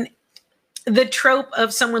in the trope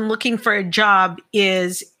of someone looking for a job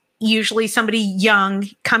is usually somebody young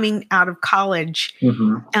coming out of college.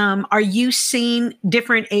 Mm-hmm. Are you seeing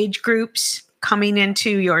different age groups coming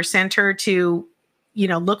into your center to,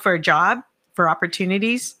 look for a job, for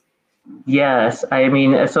opportunities? Yes, I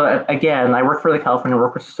mean, so again, I work for the California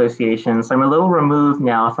Workforce Association, so I'm a little removed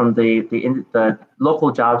now from the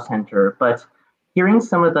local job center. But hearing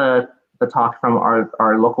some of the talk from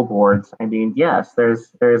our local boards, I mean, yes,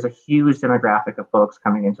 there's a huge demographic of folks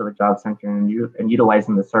coming into the job center and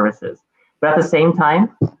utilizing the services. But at the same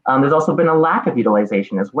time, there's also been a lack of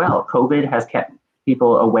utilization as well. COVID has kept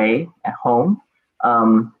people away at home,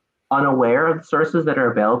 unaware of the services that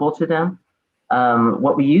are available to them.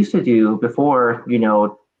 What we used to do before,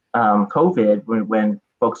 COVID, when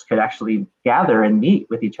folks could actually gather and meet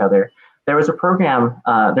with each other, there is a program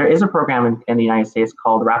in the United States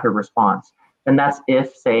called Rapid Response. And that's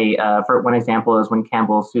if, say, for one example is when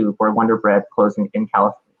Campbell's Soup or Wonder Bread closed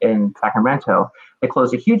in Sacramento, they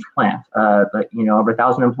closed a huge plant, over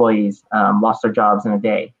 1,000 employees lost their jobs in a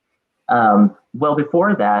day. Well,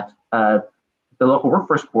 before that, the local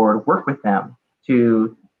workforce board worked with them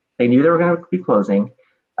they knew they were going to be closing,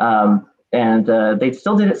 and they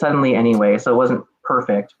still did it suddenly anyway, so it wasn't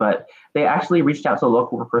perfect, but they actually reached out to the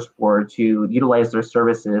local workforce board to utilize their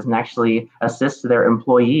services and actually assist their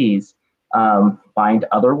employees find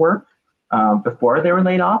other work before they were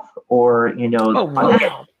laid off, or or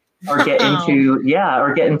get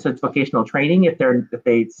into vocational training if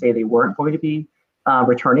they say they weren't going to be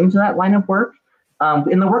returning to that line of work.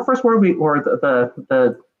 In the workforce world,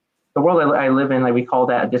 the world I live in, we call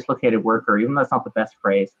that a dislocated worker, even though that's not the best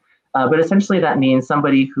phrase. But essentially that means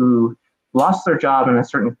somebody who lost their job in a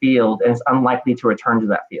certain field and is unlikely to return to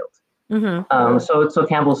that field. Mm-hmm. So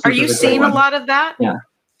Campbell's Soup Are you seeing a lot of that? Yeah,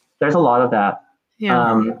 there's a lot of that.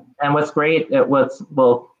 Yeah. And what's great,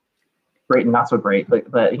 great and not so great, but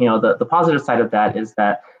the positive side of that is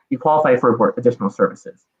that you qualify for additional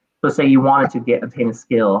services. So say you wanted to obtain a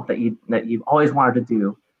skill that you've always wanted to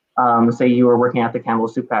do. Say you were working at the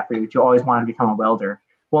Campbell's Soup factory, but you always wanted to become a welder.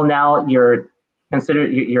 Well, now you're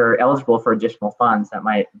eligible for additional funds that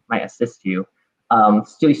might assist you.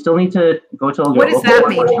 You still need to go to a what does that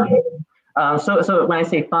mean? So when I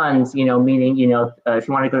say funds, meaning if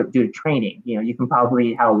you want to go do training, you can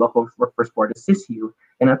probably have a local workforce board assist you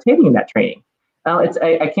in obtaining that training.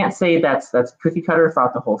 I can't say that's cookie cutter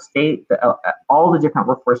throughout the whole state. All the different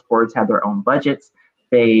workforce boards have their own budgets.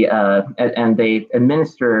 They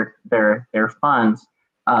administer their funds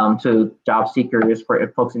to job seekers, for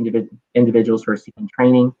folks, individuals who are seeking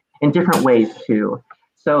training in different ways too.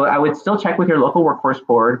 So I would still check with your local workforce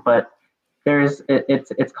board, but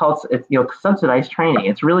it's called subsidized training.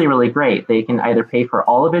 It's really, really great. They can either pay for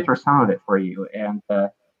all of it or some of it for you, and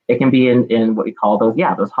it can be in what we call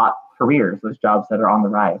those hot careers, those jobs that are on the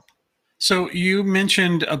rise. So you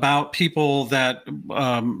mentioned about people that,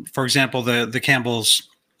 for example, the Campbell's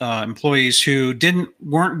employees who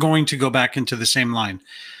weren't going to go back into the same line.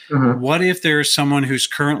 Mm-hmm. What if there's someone who's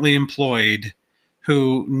currently employed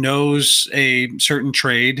who knows a certain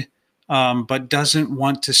trade, but doesn't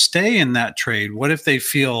want to stay in that trade? What if they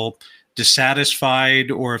feel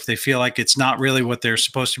dissatisfied, or if they feel like it's not really what they're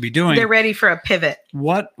supposed to be doing? They're ready for a pivot.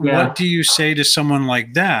 What do you say to someone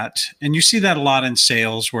like that? And you see that a lot in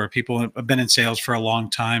sales, where people have been in sales for a long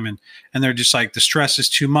time and they're just like, the stress is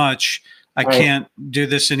too much. I can't do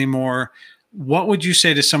this anymore. What would you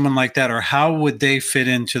say to someone like that, or how would they fit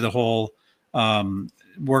into the whole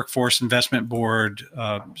workforce investment board,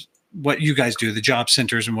 what you guys do, the job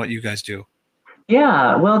centers and what you guys do?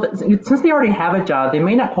 Yeah, well, since they already have a job, they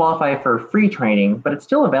may not qualify for free training, but it's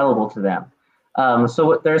still available to them.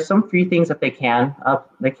 So there's some free things that they can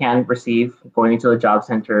receive going into the job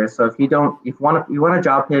center. So if you want a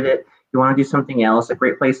job pivot, you want to do something else, a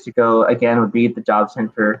great place to go again would be the job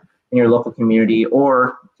center in your local community,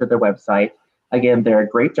 or to their website. Again, there are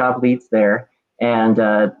great job leads there, and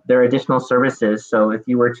there are additional services. So if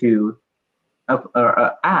you were to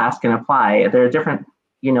ask and apply, there are different.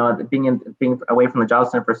 Being away from the job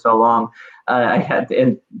center for so long, not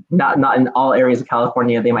in all areas of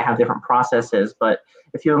California, they might have different processes. But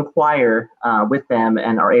if you inquire with them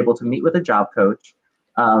and are able to meet with a job coach,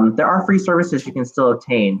 there are free services you can still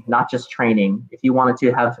obtain, not just training. If you wanted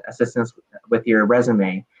to have assistance with your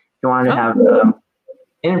resume, if you wanted to have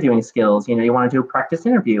interviewing skills, you want to do a practice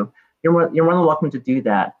interview, you're more than welcome to do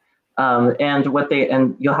that. And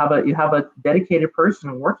you'll have a dedicated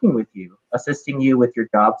person working with you, assisting you with your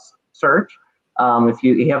job search, If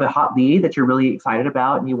you have a hot lead that you're really excited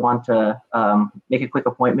about and you want to make a quick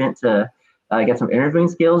appointment to get some interviewing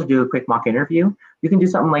skills, do a quick mock interview, you can do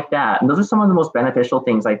something like that. And those are some of the most beneficial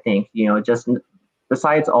things, I think, just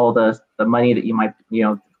besides all the money that you might,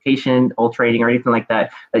 vacation, old trading, or anything like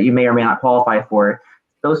that, that you may or may not qualify for.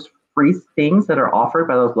 Those free things that are offered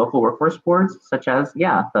by those local workforce boards, such as,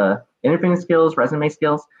 the interviewing skills, resume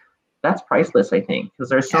skills, that's priceless, I think, because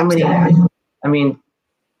there's so many. I mean,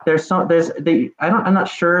 I'm not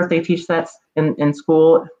sure if they teach that in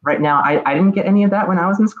school right now. I didn't get any of that when I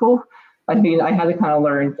was in school. I mean, I had to kind of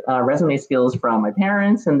learn resume skills from my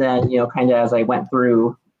parents, and then, kind of as I went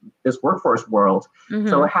through this workforce world. Mm-hmm.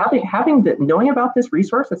 So knowing about this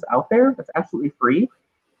resource that's out there, that's absolutely free,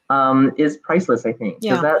 is priceless, I think,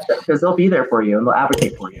 because they'll be there for you and they'll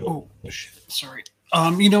advocate for you. Oh, shit. Sorry.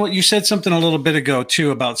 You know what? You said something a little bit ago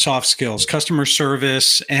too about soft skills, customer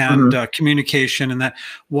service, and communication, and that.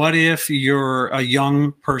 What if you're a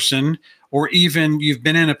young person, or even you've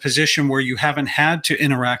been in a position where you haven't had to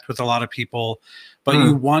interact with a lot of people, but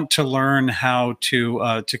you want to learn how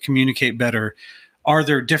to communicate better? Are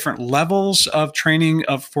there different levels of training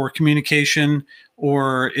for communication,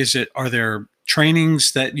 or are there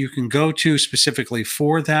trainings that you can go to specifically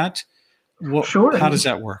for that? Sure. How does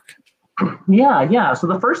that work? Yeah. So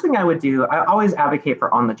the first thing I would do, I always advocate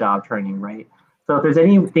for on-the-job training, right? So if there's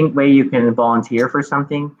any way you can volunteer for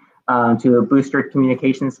something to boost your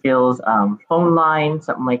communication skills, phone line,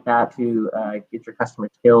 something like that to get your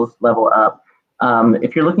customer skills level up.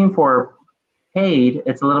 If you're looking for paid,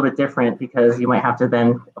 it's a little bit different because you might have to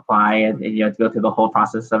then apply and you have to go through the whole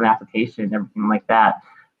process of an application and everything like that.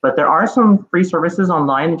 But there are some free services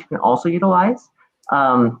online that you can also utilize.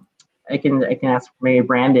 I can ask maybe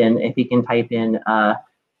Brandon if he can type in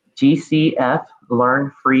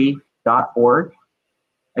gcflearnfree.org.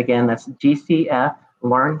 Again, that's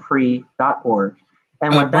gcflearnfree.org.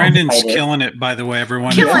 And Brandon's killing it, by the way,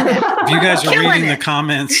 everyone. If you guys are reading the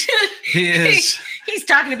comments, he is. He's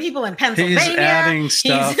talking to people in Pennsylvania. He's adding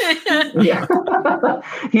stuff.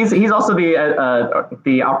 He's also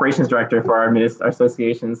the operations director for our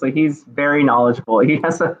association, so he's very knowledgeable. He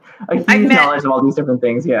has a huge knowledge of all these different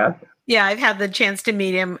things. Yeah, I've had the chance to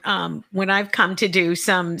meet him when I've come to do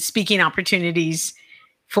some speaking opportunities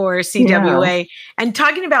for CWA. And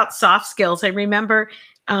talking about soft skills, I remember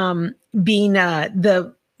being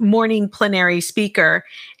the morning plenary speaker,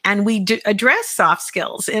 and we addressed soft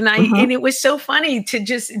skills, and and it was so funny to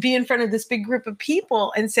just be in front of this big group of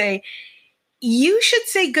people and say, you should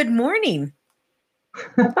say good morning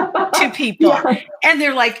to people. And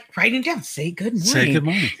they're like, writing down, say good morning. Say good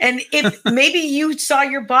morning. And if maybe you saw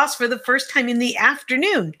your boss for the first time in the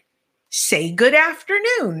afternoon, say good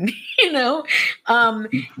afternoon.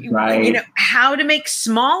 Right. How to make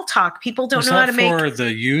small talk. People don't know how to make. For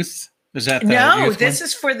the youth? Is that no? This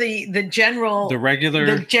is for the general,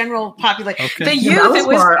 the general population. Okay. The youth. That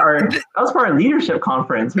was for our leadership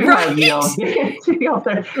conference. We had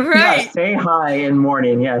say hi in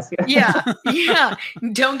morning. Yes. Yeah.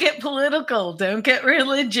 Don't get political. Don't get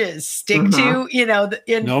religious. Stick to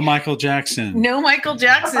no Michael Jackson. No Michael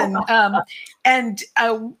Jackson. And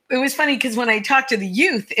it was funny because when I talked to the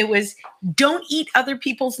youth, it was don't eat other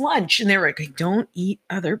people's lunch. And they were like, don't eat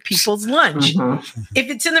other people's lunch.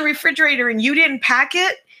 If it's in the refrigerator and you didn't pack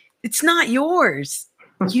it, it's not yours.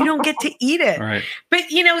 You don't get to eat it. Right. But,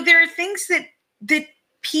 there are things that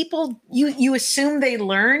people, you assume they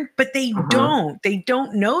learn, but they don't. They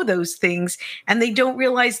don't know those things, and they don't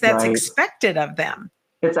realize that's expected of them.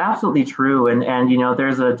 It's absolutely true. And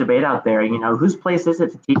there's a debate out there, whose place is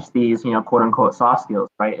it to teach these, quote unquote soft skills,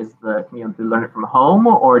 right? Is do they learn it from home,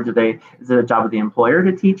 or is it a job of the employer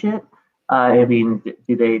to teach it? Do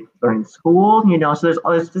they learn in school? So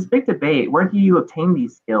there's this big debate. Where do you obtain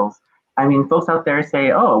these skills? I mean, folks out there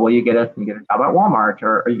say, oh, well, you get a job at Walmart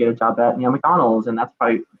or you get a job at McDonald's, and that's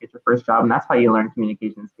probably get your first job, and that's how you learn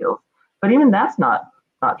communication skills. But even that's not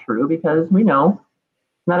true, because we know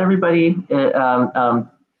not everybody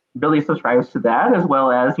really subscribes to that, as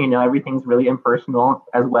well as everything's really impersonal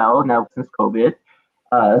as well now since COVID.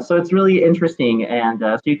 So it's really interesting, and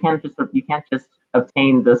so you can't just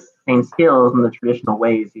obtain the same skills in the traditional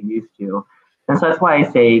ways you used to. And so that's why I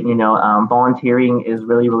say volunteering is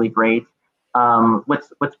really, really great.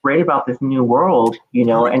 What's great about this new world,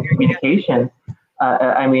 and communication.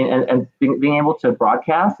 And being able to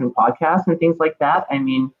broadcast and podcast and things like that. I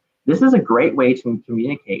mean, this is a great way to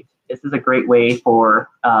communicate. This is a great way for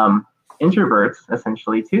introverts,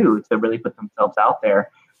 essentially, too, to really put themselves out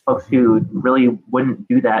there. Folks who really wouldn't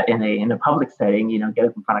do that in a public setting, get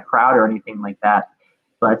up in front of a crowd or anything like that.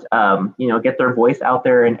 But, get their voice out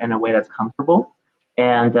there in a way that's comfortable.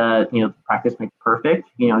 And practice makes perfect.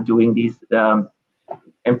 Doing these,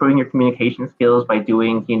 improving your communication skills by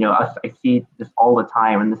doing, I see this all the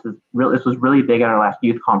time, and this was really big at our last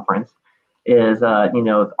youth conference, is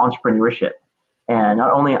entrepreneurship. And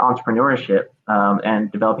not only entrepreneurship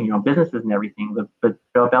and developing your own businesses and everything, but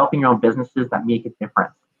developing your own businesses that make a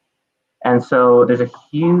difference. And so there's a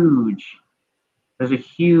huge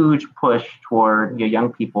push toward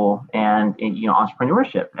young people and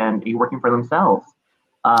entrepreneurship and working for themselves.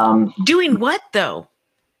 Doing what though?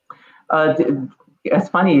 It's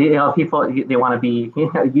funny, people, they want to be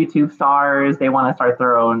YouTube stars. They want to start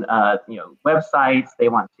their own websites. They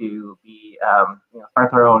want to be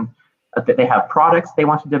start their own. They have products they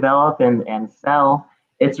want to develop and sell.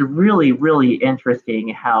 It's really, really interesting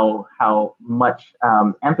how much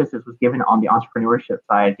emphasis was given on the entrepreneurship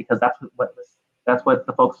side, because that's what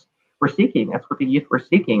the folks were seeking. That's what the youth were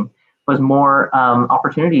seeking, was more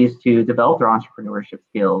opportunities to develop their entrepreneurship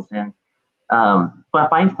skills. And but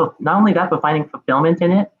not only that, but finding fulfillment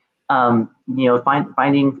in it.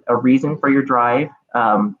 Finding a reason for your drive,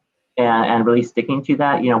 and really sticking to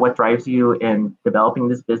that. What drives you in developing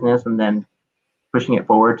this business and then pushing it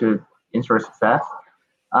forward to ensure success.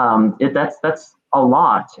 That's a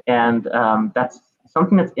lot, and that's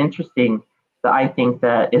something that's interesting that I think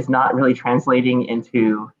that is not really translating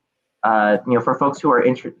into, for folks who are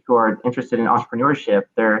interested in entrepreneurship.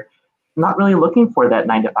 They're not really looking for that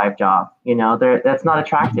 9-to-5 job. That's not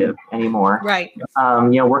attractive anymore. Right.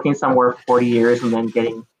 Working somewhere for 40 years and then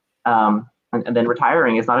getting and then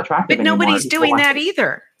retiring is not attractive But anymore. nobody's doing that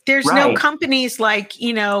either. There's no companies like,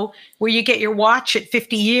 where you get your watch at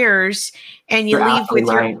 50 years and you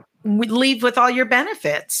leave with all your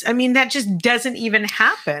benefits. I mean, that just doesn't even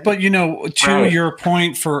happen. But, to your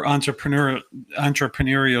point for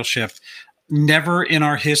entrepreneurship, never in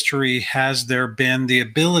our history has there been the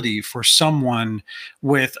ability for someone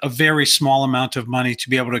with a very small amount of money to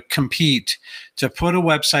be able to compete, to put a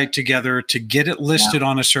website together, to get it listed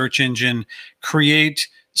on a search engine, create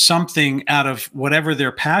something out of whatever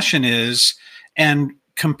their passion is, and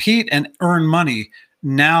compete and earn money.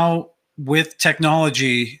 Now, with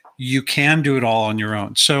technology, you can do it all on your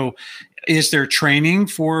own. So is there training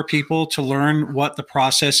for people to learn what the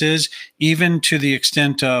process is, even to the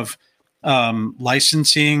extent of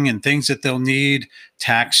licensing and things that they'll need,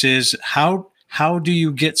 taxes? How do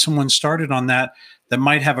you get someone started on that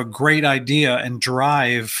might have a great idea and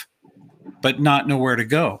drive, but not know where to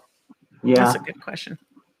go? Yeah, that's a good question.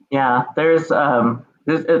 Yeah, there's I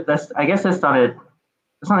guess it's not a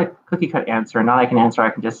cookie cut answer. Not I can answer. I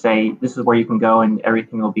can just say this is where you can go and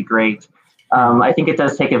everything will be great. I think it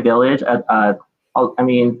does take a village. The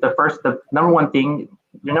number one thing,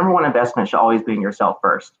 your number one investment should always be in yourself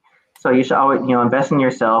first. So you should always, invest in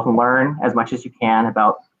yourself and learn as much as you can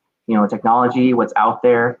about, technology, what's out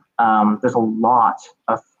there. There's a lot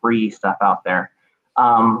of free stuff out there.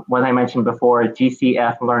 What I mentioned before,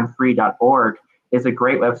 gcflearnfree.org is a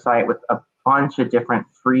great website with a bunch of different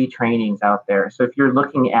free trainings out there. So if you're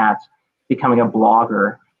looking at becoming a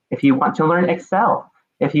blogger, if you want to learn Excel,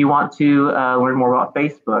 if you want to learn more about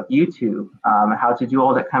Facebook, YouTube, how to do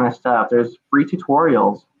all that kind of stuff, there's free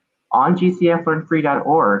tutorials on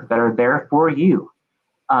gcflearnfree.org that are there for you.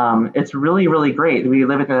 It's really, really great. We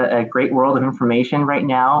live in a great world of information right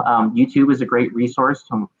now. YouTube is a great resource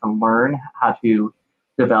to learn how to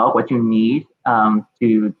develop what you need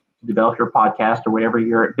to develop your podcast or whatever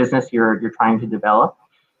your business you're trying to develop.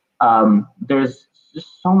 There's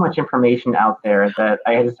just so much information out there that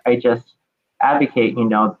I just advocate,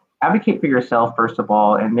 advocate for yourself first of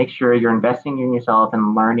all, and make sure you're investing in yourself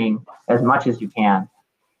and learning as much as you can,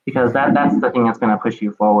 because that's the thing that's going to push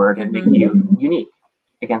you forward and make you unique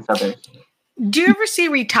against others. Do you ever see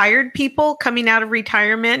retired people coming out of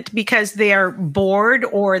retirement because they are bored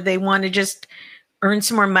or they want to just earn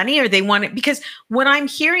some more money, or they want it? Because what I'm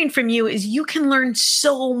hearing from you is you can learn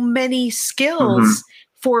so many skills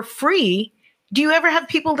for free. Do you ever have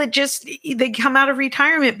people that they come out of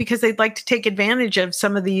retirement because they'd like to take advantage of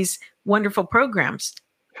some of these wonderful programs?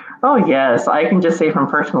 Oh, yes. I can just say from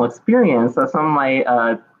personal experience. So some of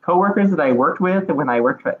my coworkers that I worked with when I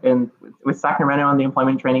worked with Sacramento and the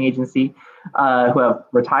Employment Training Agency who have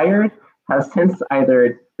retired have since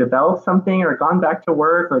either developed something or gone back to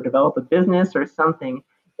work or developed a business or something.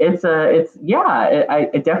 I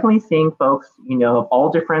definitely seeing folks, of all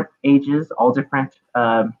different ages, all different,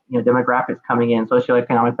 demographics coming in,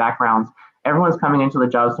 socioeconomic backgrounds. Everyone's coming into the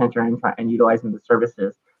job center and utilizing the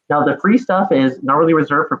services. Now, the free stuff is not really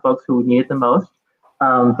reserved for folks who need it the most.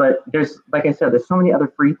 But there's, like I said, there's so many other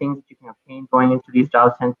free things that you can obtain going into these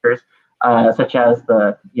job centers, such as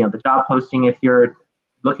the job posting if you're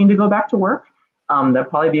looking to go back to work. that'd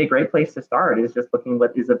probably be a great place to start, is just looking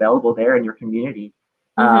what is available there in your community.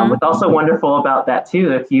 Mhm. What's also wonderful about that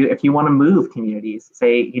too, if you want to move communities,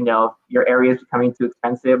 say, your area is becoming too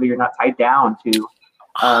expensive, or you're not tied down to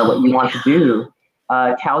what you want to do.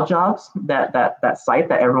 CalJobs, that site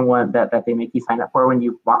that everyone that they make you sign up for when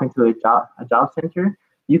you walk into a job center,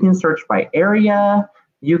 you can search by area.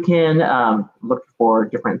 You can look for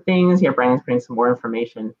different things. Yeah, Brandon's putting some more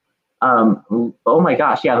information. Oh my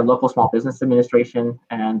gosh, yeah, the local small business administration,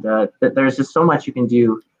 and there's just so much you can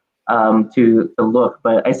do to look.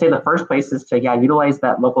 But I say the first place is to utilize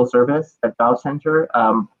that local service, that job center.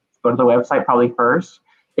 Go to the website probably first.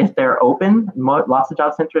 If they're open, lots of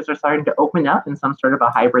job centers are starting to open up in some sort of a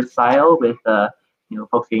hybrid style with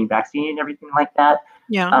folks getting vaccinated and everything like that.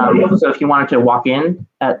 Yeah. So if you wanted to walk in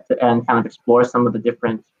and kind of explore some of the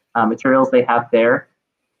different materials they have there,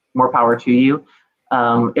 more power to you.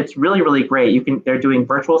 It's really, really great. They're doing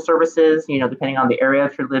virtual services, depending on the area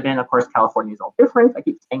that you live in. Of course, California is all different. I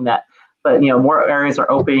keep saying that, but more areas are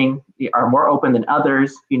more open than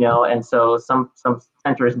others, and so some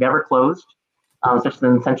centers never closed, especially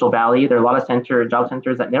in the Central Valley. There are a lot of job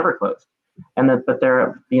centers that never closed.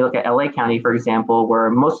 You look at LA County, for example,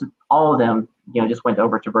 where all of them, just went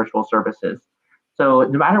over to virtual services. So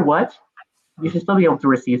no matter what, you should still be able to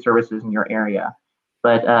receive services in your area.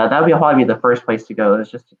 But that would probably be the first place to go, is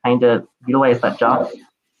just to kind of utilize that job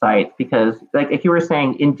site, because like if you were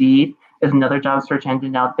saying, Indeed is another job search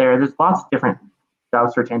engine out there. There's lots of different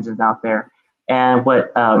job search engines out there. And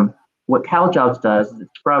what CalJobs does is it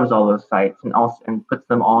scrubs all those sites and puts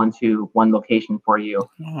them all into one location for you.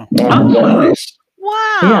 Oh, And, nice.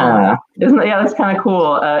 Wow. That's kind of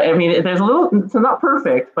cool. I mean, there's it's not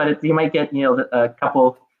perfect, but you might get a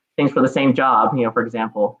couple things for the same job, for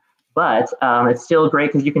example. But it's still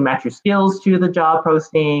great because you can match your skills to the job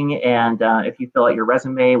posting, and if you fill out your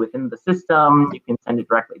resume within the system, you can send it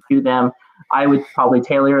directly to them. I would probably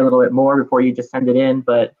tailor a little bit more before you just send it in,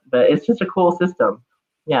 but it's just a cool system.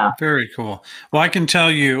 Yeah. Very cool. Well, I can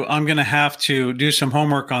tell you, I'm going to have to do some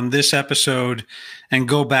homework on this episode and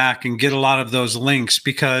go back and get a lot of those links,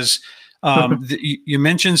 because you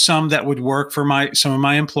mentioned some that would work for some of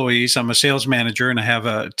my employees. I'm a sales manager and I have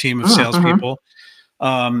a team of salespeople.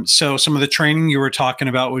 So some of the training you were talking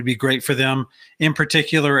about would be great for them, in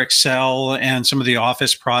particular Excel and some of the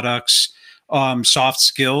Office products, soft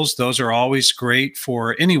skills. Those are always great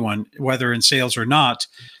for anyone, whether in sales or not.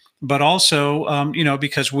 But also,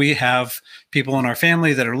 because we have people in our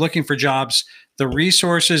family that are looking for jobs, the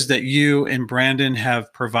resources that you and Brandon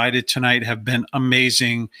have provided tonight have been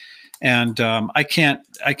amazing. And I can't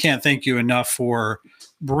thank you enough for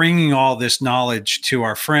bringing all this knowledge to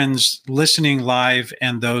our friends listening live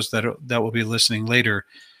and those that will be listening later.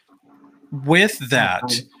 With that,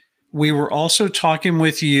 we were also talking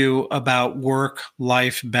with you about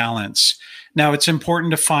work-life balance. Now, it's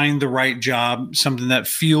important to find the right job, something that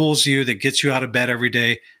fuels you, that gets you out of bed every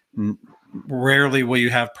day. Rarely will you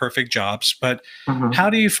have perfect jobs, but how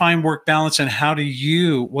do you find work balance, and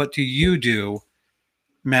what do you do,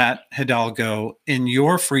 Matt Hidalgo, in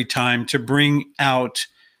your free time to bring out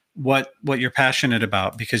what you're passionate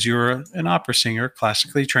about? Because you're an opera singer,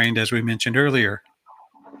 classically trained, as we mentioned earlier.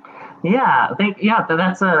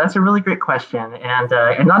 That's a really great question, and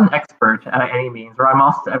I'm not an expert by any means. We're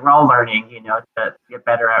all learning, to get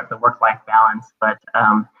better at the work-life balance. But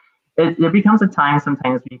it becomes a time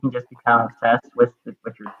sometimes where you can just become obsessed with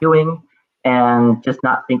what you're doing and just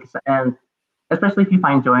not think. And especially if you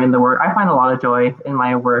find joy in the work, I find a lot of joy in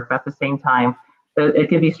my work. But at the same time, it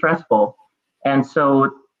can be stressful, and so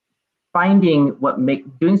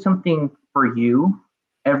doing something for you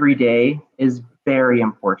every day is very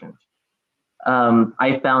important.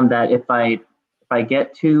 I found that if I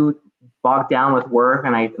get too bogged down with work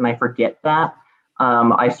and I forget that,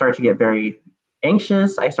 I start to get very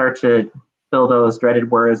anxious. I start to feel those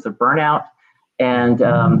dreaded words of burnout, and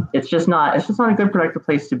it's just not a good productive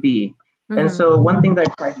place to be. And so one thing that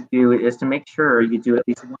I try to do is to make sure you do at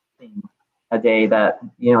least one thing a day that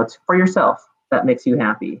it's for yourself, that makes you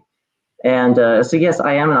happy. And so yes,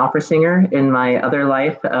 I am an opera singer in my other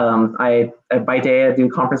life. By day I do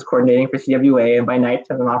conference coordinating for CWA, and by night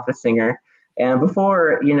I'm an opera singer. And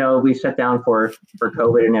before we shut down for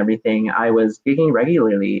COVID and everything, I was gigging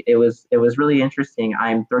regularly. It was really interesting.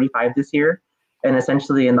 I'm 35 this year, and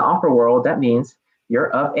essentially in the opera world, that means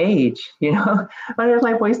you're of age. There's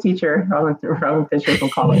my voice teacher, Robin Fisher from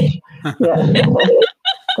college. Yeah.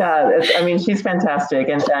 Yeah, she's fantastic,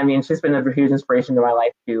 and she's been a huge inspiration to my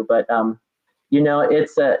life too. But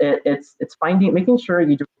it's making sure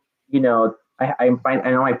you do. I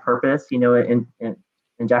know my purpose. In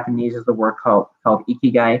Japanese is the word called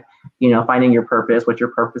ikigai, finding your purpose, what's your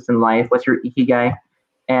purpose in life, what's your ikigai.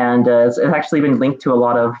 And it's actually been linked to a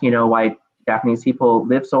lot of, why Japanese people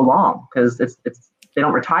live so long, because they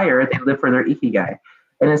don't retire, they live for their ikigai.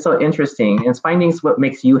 And it's so interesting. And it's finding what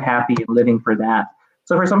makes you happy and living for that.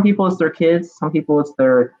 So for some people, it's their kids. Some people, it's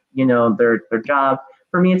their job.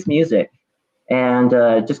 For me, it's music. And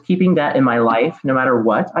just keeping that in my life, no matter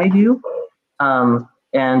what I do, and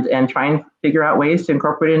try and figure out ways to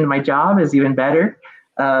incorporate it into my job is even better.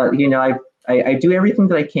 I do everything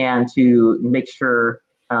that I can to make sure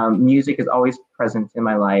music is always present in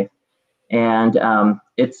my life. And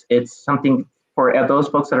it's something for those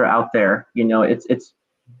folks that are out there, it's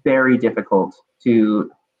very difficult to,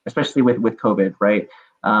 especially with COVID, right?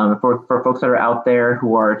 For folks that are out there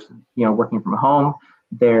who are, working from home,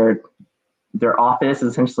 their office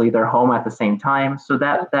is essentially their home at the same time. So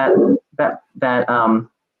that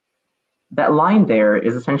line there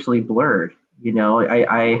is essentially blurred.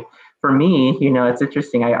 For me, it's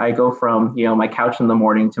interesting. I go from, my couch in the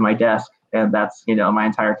morning to my desk, and that's, my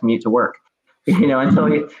entire commute to work, until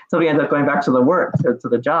we end up going back to the work, to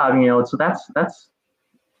the job, so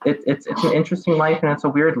it's an interesting life, and it's a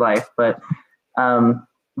weird life, but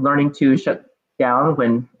learning to shut down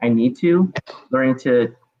when I need to, learning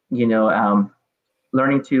to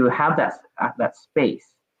have that space,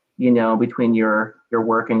 between your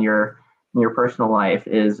work and your personal life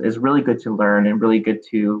is really good to learn, and really good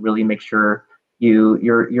to really make sure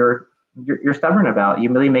you're stubborn about. You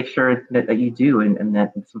really make sure that you do, and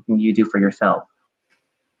that it's something you do for yourself.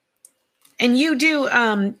 And you do,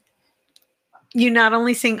 you not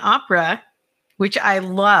only sing opera, which I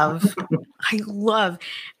love,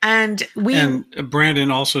 and Brandon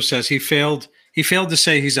also says he failed to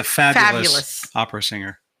say he's a fabulous opera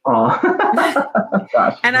singer. Oh,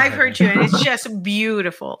 gosh. And I've heard you, and it's just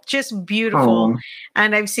beautiful. Oh.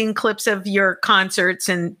 And I've seen clips of your concerts,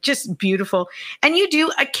 and just beautiful. And you do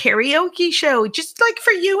a karaoke show, just like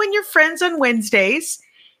for you and your friends on Wednesdays.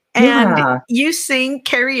 And you sing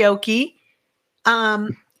karaoke.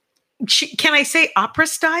 Can I say opera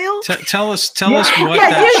style? Tell us what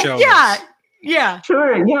that show is. Yeah.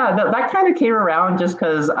 Sure. Yeah. That kind of came around just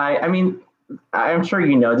because I'm sure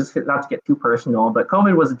just not to get too personal, but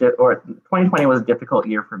COVID 2020 was a difficult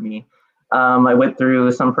year for me. I went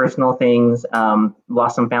through some personal things,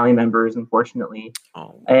 lost some family members, unfortunately.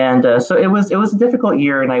 Oh. And so it was a difficult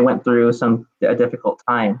year, and I went through a difficult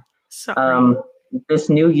time. Sorry. This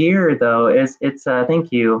new year, though, it's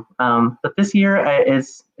thank you. But this year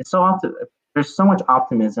is so there's so much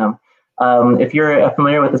optimism. If you're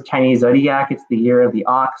familiar with the Chinese zodiac, it's the year of the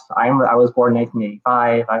ox. I was born in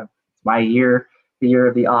 1985. It's my year, the year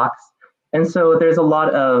of the ox. And so there's a lot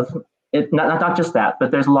of it, not just that,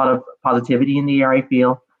 but there's a lot of positivity in the year, I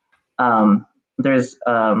feel. There's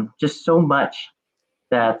just so much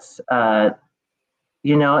that's there's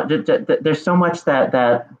so much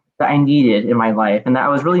that I needed in my life, and that I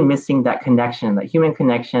was really missing, that connection, that human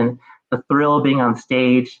connection, the thrill of being on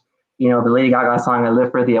stage, the Lady Gaga song, I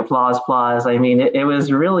Live for the Applause. It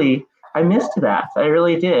was really, I missed that. I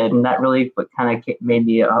really did. And that really kind of made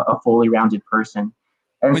me a fully rounded person.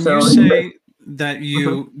 And when you say that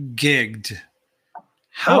you gigged,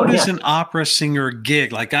 how does an opera singer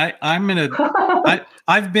gig? Like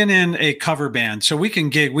I've been in a cover band, so we can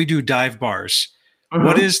gig, we do dive bars. Mm-hmm.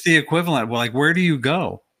 What is the equivalent? Well, like, where do you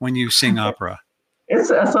go when you sing opera? It's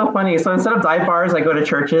so funny. So instead of dive bars, I go to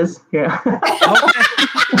churches. Yeah.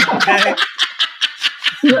 Okay.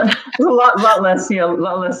 Yeah, it's a lot less,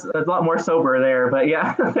 a lot more sober there. But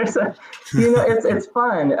yeah, there's it's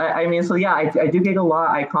fun. I do gig a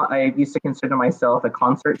lot. I used to consider myself a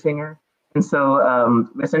concert singer, and so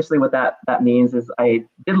essentially what that means is I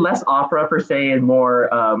did less opera per se and more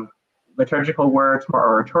liturgical works,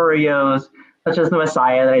 more oratorios, such as the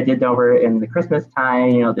Messiah that I did over in the Christmas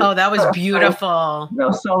time. That was beautiful.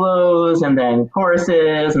 Solos, and then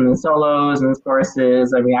choruses, and then solos, and then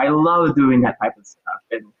choruses. I love doing that type of stuff,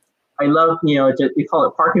 and I love, we call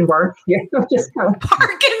it park and bark. Just kind of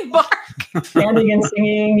park and bark, standing and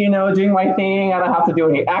singing. Doing my thing. I don't have to do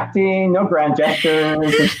any acting, no grand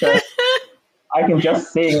gestures. I can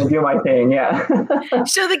just sing and do my thing. Yeah.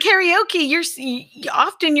 So the karaoke,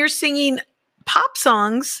 you're singing pop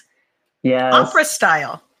songs. Yes. Opera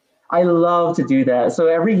style. I love to do that. So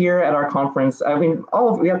every year at our conference,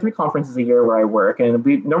 we have 3 conferences a year where I work, and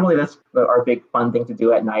normally that's our big fun thing to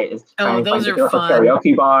do at night is try and find a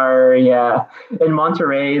karaoke bar. Yeah. In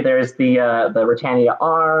Monterey, there's the Britannia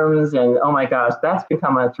Arms, and oh my gosh, that's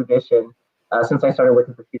become a tradition since I started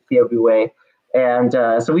working for COBUA. And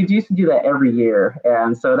so we used to do that every year.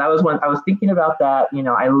 And so that was when I was thinking about that.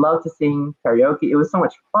 I love to sing karaoke. It was so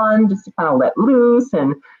much fun just to kind of let loose.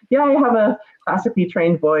 And yeah, I have a classically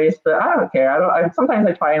trained voice, but I don't care. Sometimes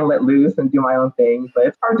I try and let loose and do my own thing, but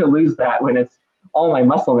it's hard to lose that when it's all my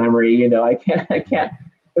muscle memory. I can't,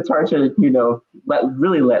 it's hard to,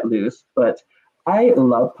 really let loose. But I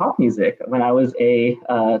love pop music. When I was in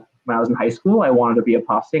high school, I wanted to be a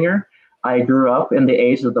pop singer. I grew up in the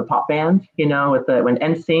age of the pop band, when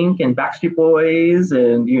NSYNC and Backstreet Boys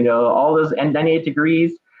and, all those, and 98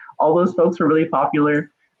 Degrees, all those folks were really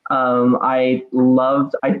popular.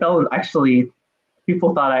 Actually,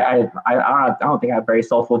 people thought I don't think I have a very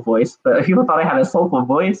soulful voice, but people thought I had a soulful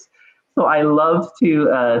voice. So I loved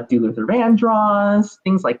to do Luther Vandross,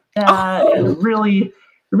 things like that, and really,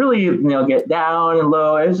 get down and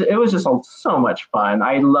low. It was just so much fun.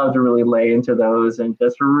 I love to really lay into those and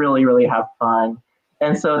just really, really have fun.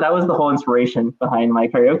 And so that was the whole inspiration behind my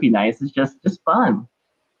karaoke nights. It's just fun.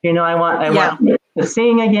 I want to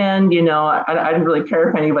sing again. I didn't really care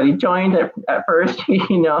if anybody joined at first.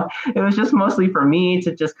 It was just mostly for me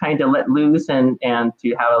to just kind of let loose and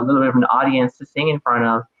to have a little bit of an audience to sing in front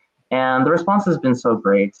of. And the response has been so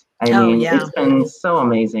great. It's been so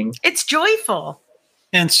amazing. It's joyful.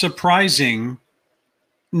 And surprising,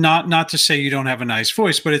 not to say you don't have a nice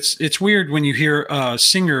voice, but it's weird when you hear a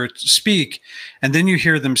singer speak and then you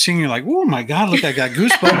hear them sing, you're like, oh my God, look, I got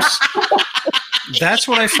goosebumps. That's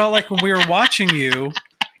what I felt like when we were watching you.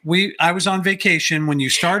 I was on vacation when you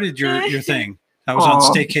started your thing. I was on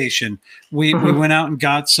staycation. We went out and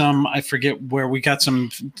got some, I forget where, we got some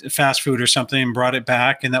fast food or something and brought it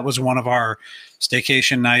back. And that was one of our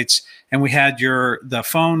staycation nights. And we had the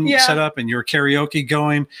phone set up and your karaoke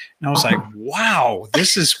going. And I was like, wow,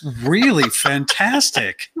 this is really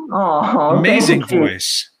fantastic. Amazing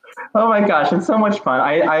voice. Oh my gosh, it's so much fun.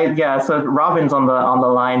 So Robin's on the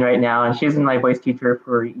line right now, and she's been my voice teacher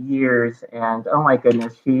for years. And oh my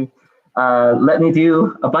goodness, she let me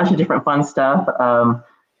do a bunch of different fun stuff.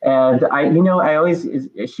 And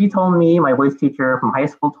she told me, my voice teacher from high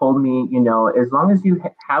school told me, as long as you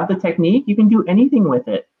have the technique, you can do anything with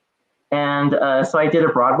it. And so I did a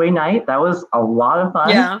Broadway night. That was a lot of fun.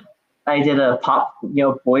 Yeah. I did a pop,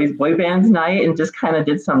 boy bands night and just kind of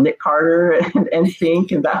did some Nick Carter and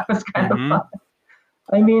NSYNC, and that was kind of fun.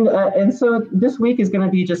 And so this week is going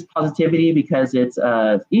to be just positivity because it's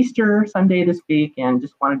Easter Sunday this week, and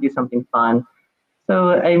just want to do something fun.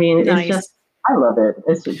 So, nice. It's just, I love it.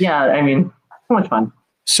 It's so much fun.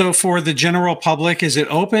 So for the general public, is it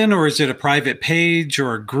open or is it a private page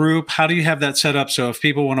or a group? How do you have that set up so if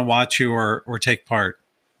people want to watch you or take part?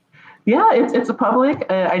 Yeah, it's a public.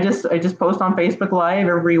 I just post on Facebook Live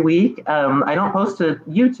every week. I don't post to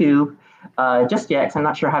YouTube just yet, because I'm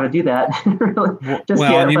not sure how to do that.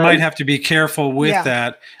 You might have to be careful with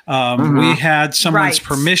that. We had someone's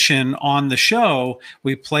permission on the show.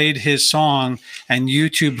 We played his song, and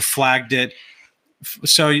YouTube flagged it.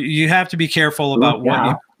 So you have to be careful about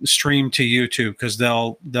what you stream to YouTube, because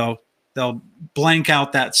they'll blank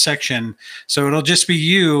out that section. So it'll just be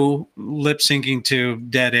you lip syncing to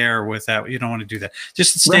dead air with that. You don't want to do that.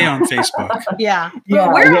 Just stay on Facebook.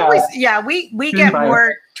 We get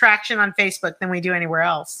more traction on Facebook than we do anywhere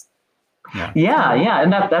else. Yeah.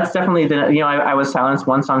 And that's definitely I was silenced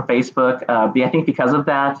once on Facebook. I think because of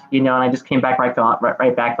that, and I just came back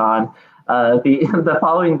right back on. The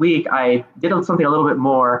following week, I did something a little bit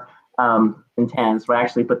more intense, where I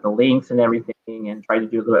actually put the links and everything and tried to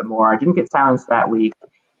do a little bit more. I didn't get silenced that week.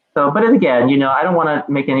 So, but again, I don't want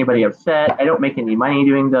to make anybody upset. I don't make any money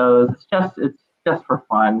doing those. It's just for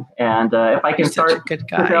fun. And if I can start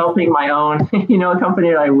developing my own,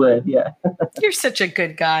 company, I would. Yeah. You're such a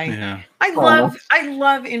good guy. Yeah. I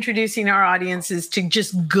love introducing our audiences to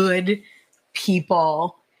just good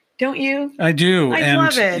people. Don't you? I do. I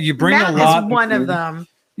love it. You bring Matt a lot. Is one of them.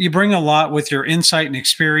 You bring a lot with your insight and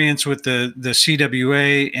experience with the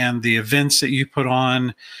CWA and the events that you put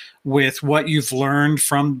on, with what you've learned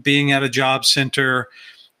from being at a job center.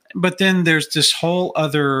 But then there's this whole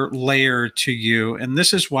other layer to you. And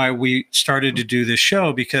this is why we started to do this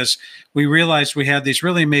show, because we realized we had these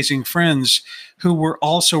really amazing friends who were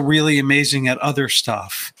also really amazing at other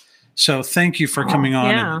stuff. So thank you for coming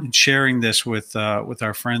on and sharing this with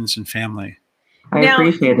our friends and family. I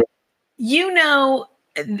appreciate it.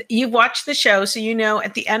 You've watched the show, so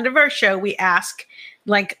at the end of our show, we ask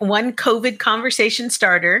like one COVID conversation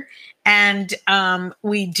starter, and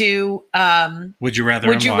we do Would you rather?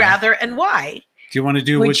 Would you rather and why? Do you want to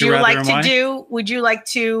do Would you rather and why? Would you like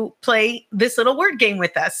to play this little word game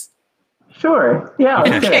with us? Sure. Yeah.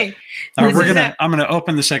 Okay. I'm gonna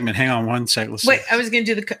open the segment. Hang on one second. Wait, I was gonna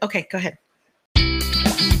do okay, go ahead.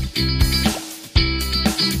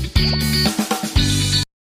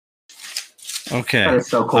 Okay. That is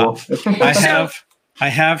so cool. I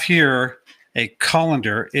have here a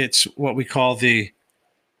colander. It's what we call the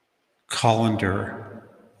colander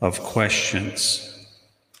of questions.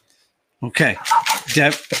 Okay.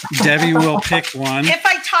 Debbie will pick one. If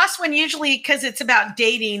I toss one, usually because it's about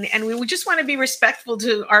dating, and we just want to be respectful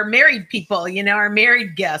to our married people, our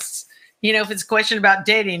married guests. If it's a question about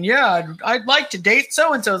dating, yeah, I'd like to date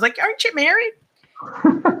so-and-so. It's like, aren't you married?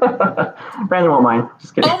 Brandon won't mind.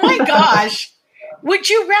 Just kidding. Oh my gosh. Would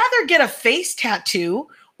you rather get a face tattoo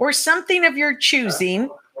or something of your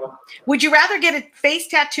choosing? Would you rather get a face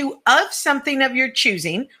tattoo of something of your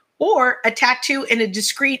choosing or a tattoo in a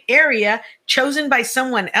discrete area chosen by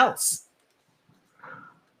someone else?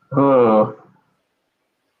 Oh.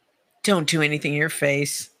 Don't do anything in your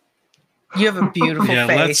face. You have a beautiful face.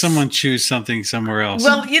 Let someone choose something somewhere else.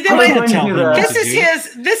 Well, Tell him this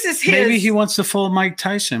is his. Maybe he wants the full Mike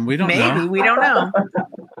Tyson. We don't know. Maybe we don't know.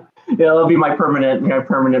 Yeah, it'll be my permanent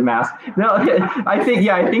mask. No, I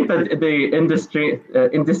think that the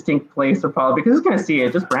indistinct place are probably, because who's going to see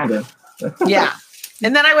it? Just Brandon. Yeah.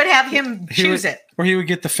 And then I would have him choose it. Or he would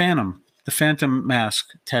get the Phantom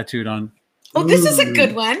mask tattooed on. Oh, this is a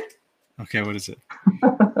good one. Okay, what is it?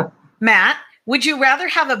 Matt, would you rather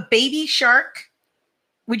have a baby shark?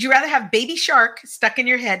 Would you rather have baby shark stuck in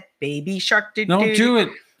your head? Baby shark. Don't do it.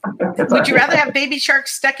 Would you rather have baby shark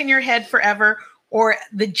stuck in your head forever or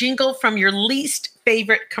the jingle from your least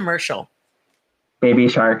favorite commercial? Baby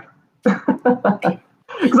shark. I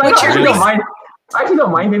actually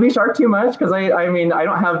don't mind Baby Shark too much because I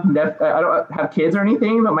don't have kids or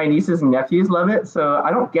anything, but my nieces and nephews love it, so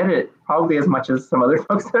I don't get it probably as much as some other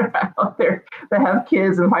folks that are out there that have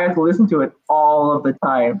kids and I have to listen to it all of the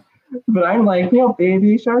time. But I'm like,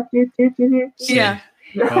 Baby Shark. Yeah.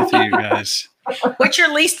 Both of you guys. What's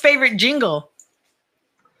your least favorite jingle?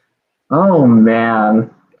 Oh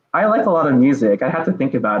man, I like a lot of music. I have to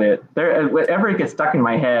think about it. Whatever it gets stuck in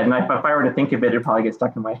my head, and if I were to think of it, it'd probably get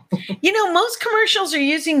stuck in my head. Most commercials are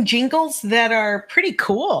using jingles that are pretty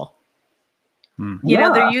cool.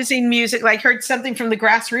 They're using music. Like, heard something from the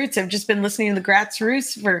Grassroots. I've just been listening to the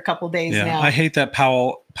Grassroots for a couple days now. I hate that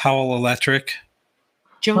Powell Electric.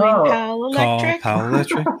 Join Powell Electric. Call Powell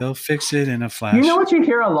Electric. They'll fix it in a flash. You know what you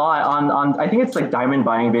hear a lot on I think it's like diamond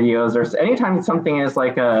buying videos, or anytime something is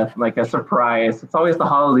like a surprise, it's always the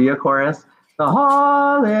Hallelujah chorus. The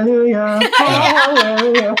Hallelujah,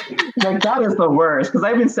 Hallelujah. Like, that is the worst, because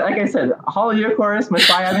I've been, like I said, Hallelujah chorus,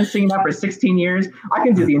 Messiah, I've been singing that for 16 years. I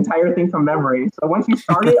can do the entire thing from memory. So once you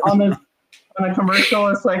start it on a commercial,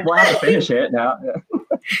 it's like, well, I have to finish it now.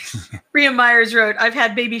 Rhea Myers wrote, I've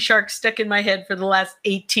had Baby Shark stuck in my head for the last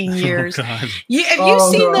 18 years. Oh, God. Have you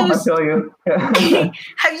seen those? I feel you.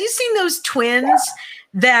 Have you seen those twins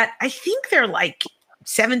that I think they're like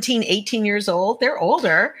 17, 18 years old? They're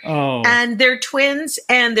older. Oh. And they're twins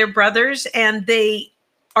and they're brothers, and they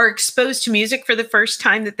are exposed to music for the first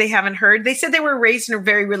time that they haven't heard. They said they were raised in a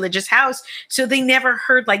very religious house, so they never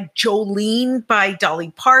heard like Jolene by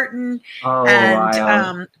Dolly Parton. Oh, and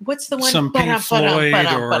wow. What's the one? Some Pink Floyd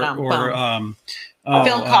or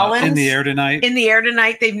Phil Collins. In the Air Tonight. In the Air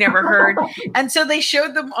Tonight, they've never heard. And so they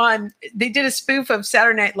showed them they did a spoof of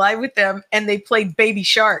Saturday Night Live with them, and they played Baby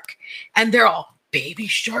Shark, and they're all, Baby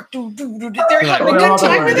Shark, they're having a good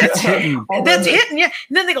time with it. That's hitting, yeah.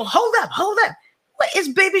 And then they go, hold up. What is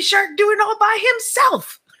Baby Shark doing all by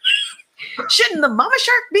himself? Shouldn't the Mama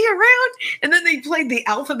Shark be around? And then they played the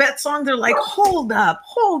alphabet song. They're like, hold up.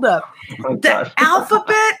 The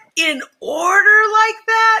alphabet in order like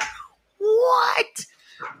that? What?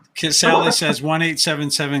 Sally says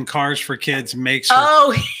 1877 Cars for Kids makes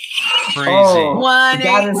her crazy. Oh,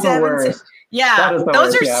 1877. Yeah,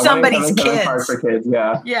 those are somebody's kids. Cars for kids,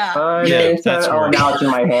 yeah. That's now it's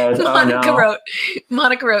in my head.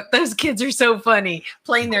 Monica wrote, those kids are so funny,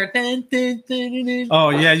 playing their. Oh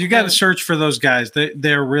yeah, you got to search for those guys.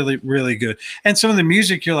 They're really, really good. And some of the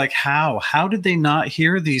music, you're like, how did they not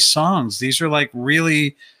hear these songs? These are like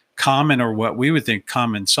really common, or what we would think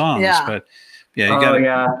common songs, but. Yeah, you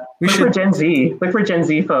got. Look for Gen Z. Look for Gen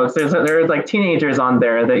Z folks. There's like teenagers on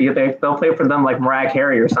there that they'll play for them like Mariah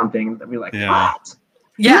Carey or something. They'll be like, what?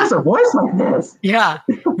 She has a voice like this. Yeah,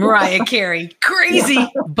 Mariah Carey, crazy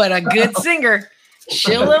but a good singer.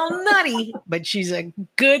 She's a little nutty, but she's a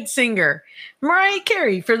good singer. Mariah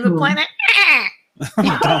Carey from the planet.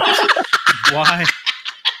 Why?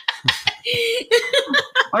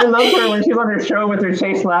 I love her when she's on her show with her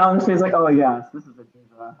Chase Lounge. She's like, oh yes, this is a diva.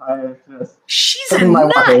 She's a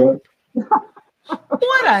nut.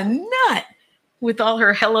 What a nut. with all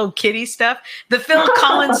her Hello Kitty stuff. The Phil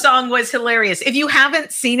Collins song was hilarious. If you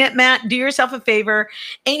haven't seen it, Matt, do yourself a favor.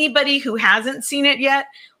 Anybody who hasn't seen it yet,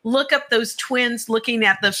 look up those twins looking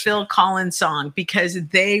at the Phil Collins song because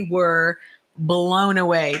they were blown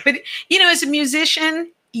away. But, you know, as a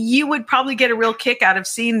musician, you would probably get a real kick out of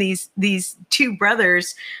seeing these two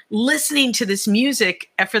brothers listening to this music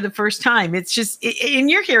for the first time. It's just, and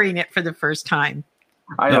you're hearing it for the first time.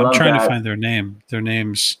 I'm trying to find their name. Their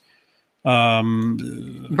names.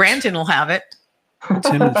 Brandon will have it.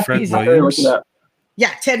 Tim and Fred Williams.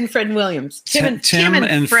 Yeah, Ted and Fred Williams. Tim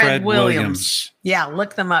and Fred Williams. Yeah,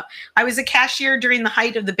 look them up. I was a cashier during the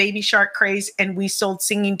height of the Baby Shark craze, and we sold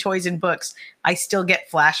singing toys and books. I still get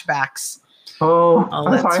flashbacks.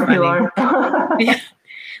 Oh, that's funny. Yeah.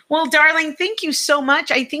 Well, darling, thank you so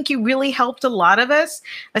much. I think you really helped a lot of us,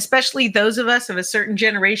 especially those of us of a certain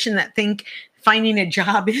generation that think finding a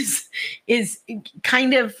job is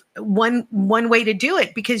kind of one way to do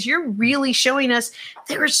it, because you're really showing us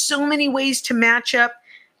there are so many ways to match up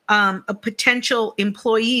a potential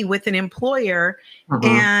employee with an employer. Mm-hmm.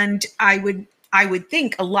 And I would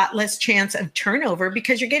think a lot less chance of turnover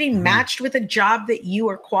because you're getting matched with a job that you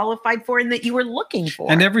are qualified for and that you were looking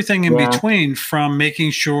for. And everything in between, from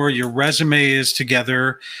making sure your resume is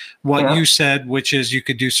together, what you said, which is you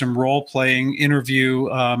could do some role playing, interview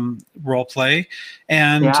role play,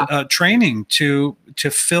 and training to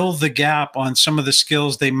fill the gap on some of the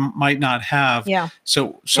skills they might not have. Yeah.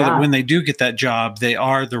 So that when they do get that job, they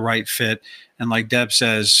are the right fit. And like Deb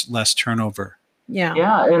says, less turnover. Yeah.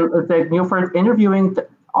 Yeah. And for interviewing,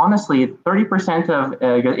 honestly, 30%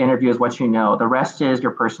 of your interview is what you know. The rest is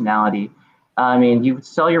your personality. I mean, you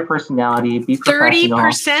sell your personality, be professional.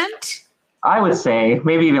 30%? I would say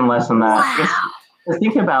maybe even less than that. Wow. Just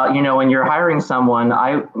think about, when you're hiring someone,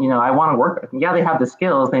 I want to work. Yeah, they have the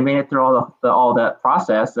skills. They made it through all the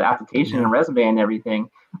process, the application and resume and everything.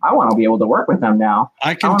 I want to be able to work with them now.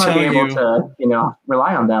 I want to be able to,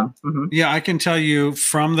 rely on them. Mm-hmm. Yeah, I can tell you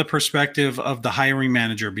from the perspective of the hiring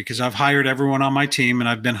manager, because I've hired everyone on my team and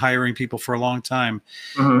I've been hiring people for a long time.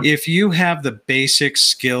 Mm-hmm. If you have the basic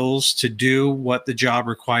skills to do what the job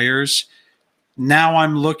requires, now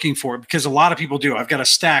I'm looking for it, because a lot of people do. I've got a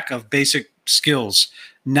stack of basic skills.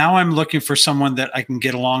 Now I'm looking for someone that I can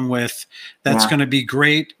get along with, that's going to be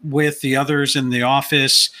great with the others in the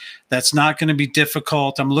office, that's not going to be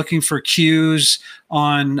difficult. I'm looking for cues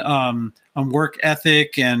on work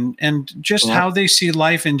ethic and just how they see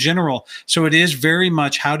life in general. So it is very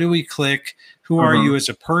much, how do we click? Who are you as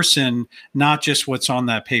a person, not just what's on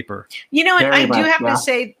that paper? You know, and I do have to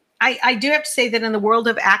say, I do have to say that in the world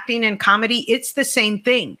of acting and comedy, it's the same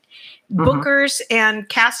thing. Bookers and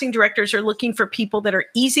casting directors are looking for people that are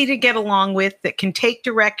easy to get along with, that can take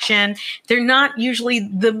direction. They're not usually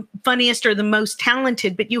the funniest or the most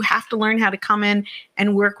talented, but you have to learn how to come in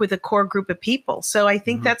and work with a core group of people. So I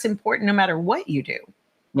think that's important no matter what you do.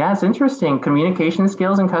 Yeah, it's interesting. Communication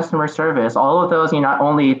skills and customer service, all of those, not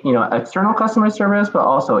only, external customer service, but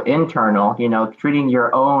also internal, treating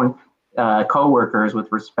your own coworkers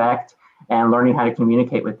with respect and learning how to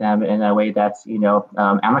communicate with them in a way that's,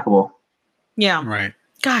 amicable. Yeah. Right.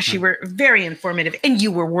 Gosh, you were very informative, and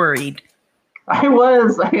you were worried. I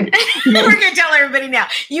was. We're going to tell everybody now.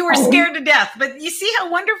 You were scared to death, but you see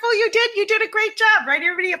how wonderful you did? You did a great job, right?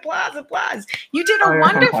 Everybody applause. You did a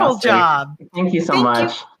wonderful job. Thank you so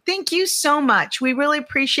much. Thank you so much. We really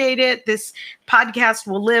appreciate it. This podcast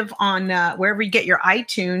will live on wherever you get your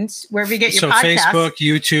iTunes, wherever you get your podcasts. So Facebook,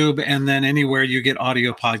 YouTube, and then anywhere you get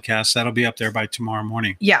audio podcasts. That'll be up there by tomorrow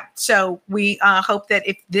morning. Yeah. So we hope that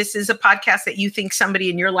if this is a podcast that you think somebody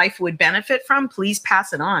in your life would benefit from, please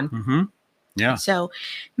pass it on. Mm-hmm. Yeah. So,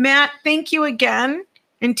 Matt, thank you again.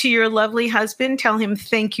 And to your lovely husband, tell him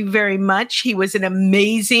thank you very much. He was an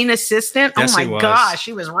amazing assistant. Yes, oh my gosh,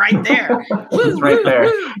 he was right there. He's right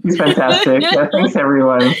there. He's fantastic. Yeah, thanks,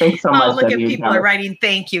 everyone. Thanks so much. Look at people are writing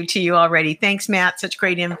thank you to you already. Thanks, Matt. Such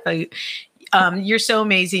great info. You're so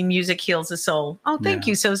amazing. Music heals the soul. Oh, thank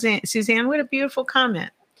you, Suzanne. What a beautiful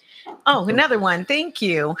comment. Oh, another one. Thank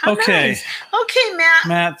you. How nice. Okay, Matt.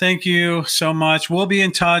 Matt, thank you so much. We'll be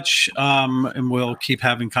in touch and we'll keep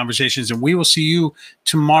having conversations, and we will see you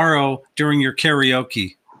tomorrow during your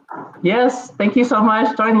karaoke. Yes. Thank you so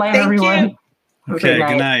much. Join live, everyone. Okay.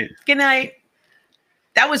 Good night. Good night.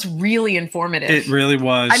 That was really informative. It really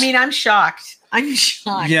was. I mean, I'm shocked.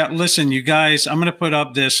 Yeah. Listen, you guys, I'm going to put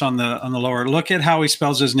up this on the lower. Look at how he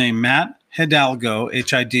spells his name. Matt Hidalgo,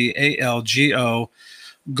 Hidalgo.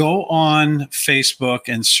 Go on Facebook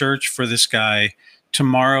and search for this guy.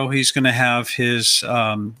 Tomorrow he's going to have his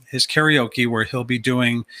karaoke where he'll be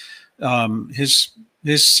doing his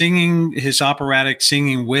his singing, his operatic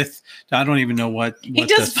singing with, I don't even know what He the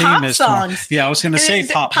does theme pop is. tomorrow. songs. Yeah, I was going to And say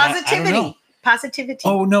it's pop. but I don't positivity. know. Positivity.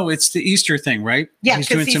 Oh, no, it's the Easter thing, right? Yeah, he's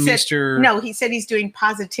because doing some said, Easter. No, he said he's doing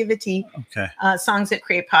positivity, Okay. songs that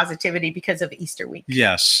create positivity because of Easter week.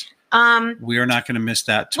 Yes. We are not going to miss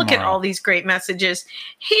that tomorrow. Look at all these great messages.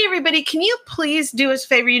 Hey, everybody, can you please do us a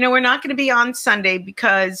favor? We're not going to be on Sunday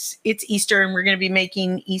because it's Easter and we're going to be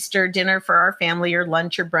making Easter dinner for our family or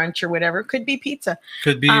lunch or brunch or whatever. Could be pizza.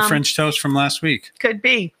 Could be French toast from last week. Could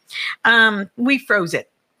be. We froze it.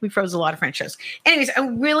 We froze a lot of French toast. Anyways, I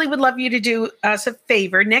really would love you to do us a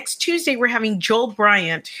favor. Next Tuesday, we're having Joel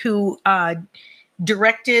Bryant, who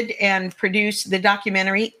directed and produced the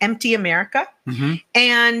documentary Empty America. Mm-hmm.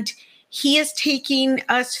 And he is taking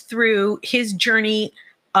us through his journey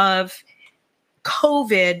of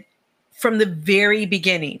COVID from the very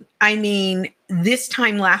beginning. I mean, this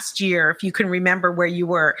time last year, if you can remember where you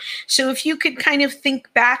were. So if you could kind of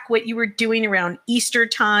think back what you were doing around Easter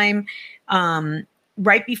time,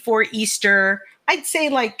 right before Easter, I'd say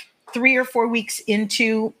like 3 or 4 weeks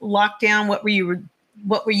into lockdown, what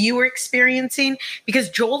were you experiencing? Because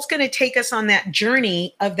Joel's going to take us on that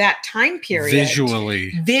journey of that time period.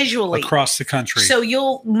 Visually. Across the country. So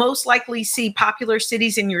you'll most likely see popular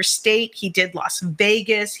cities in your state. He did Las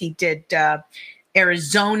Vegas. He did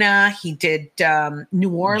Arizona. He did New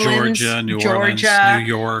Orleans. Georgia, New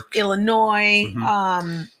York. Illinois.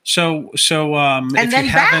 Mm-hmm. So and if then you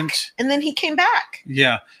haven't, and then he came back.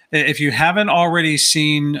 Yeah. If you haven't already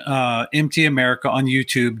seen Empty America on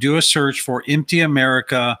YouTube, do a search for Empty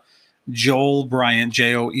America, Joel Bryant,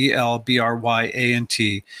 JoelBryant,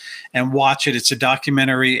 and watch it. It's a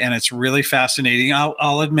documentary and it's really fascinating.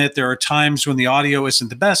 I'll admit there are times when the audio isn't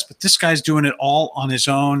the best, but this guy's doing it all on his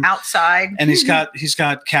own outside, and he's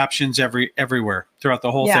got captions everywhere throughout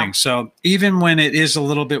the whole thing. So even when it is a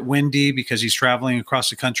little bit windy because he's traveling across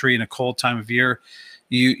the country in a cold time of year,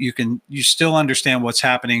 you still understand what's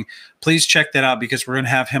happening. Please check that out because we're going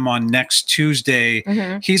to have him on next Tuesday.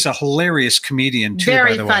 Mm-hmm. He's a hilarious comedian too.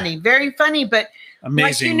 Very by the funny, way. Very funny, but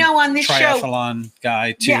amazing. Like on this triathlon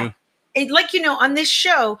guy too. Yeah. And on this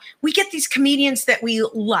show, we get these comedians that we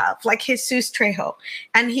love, like Jesus Trejo,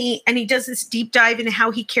 and he does this deep dive into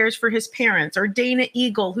how he cares for his parents, or Dana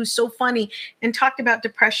Eagle, who's so funny and talked about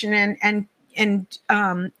depression and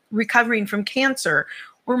recovering from cancer.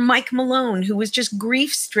 Or Mike Malone, who was just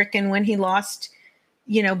grief-stricken when he lost,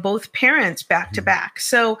 both parents back to back.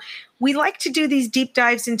 So we like to do these deep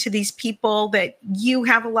dives into these people that you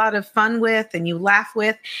have a lot of fun with and you laugh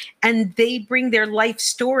with, and they bring their life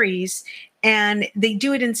stories and they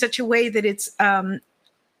do it in such a way that it's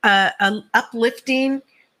uplifting,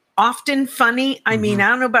 often funny. I mean, I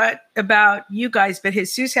don't know about you guys, but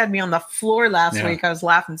Jesus had me on the floor last week. I was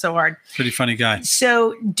laughing so hard. Pretty funny guy.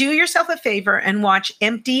 So do yourself a favor and watch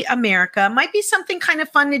Empty America. Might be something kind of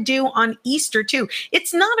fun to do on Easter too.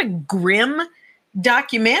 It's not a grim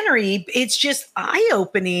documentary. It's just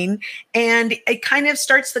eye-opening, and it kind of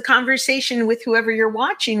starts the conversation with whoever you're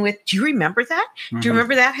watching with. Do you remember that? Mm-hmm. Do you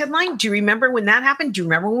remember that headline? Do you remember when that happened? Do you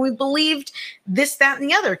remember when we believed this, that, and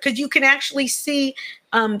the other? Because you can actually see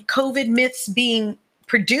COVID myths being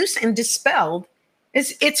produced and dispelled.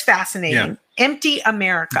 It's fascinating. Yeah. Empty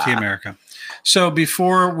America. Empty America. So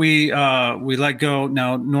before we let go,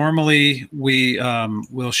 now normally we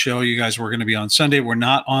will show you guys we're going to be on Sunday. We're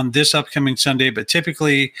not on this upcoming Sunday, but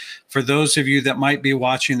typically for those of you that might be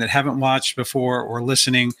watching that haven't watched before or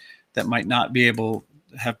listening that might not be able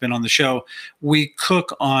have been on the show, we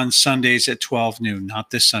cook on Sundays at 12 noon,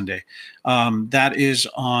 not this Sunday. That is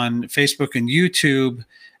on Facebook and YouTube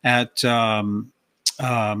at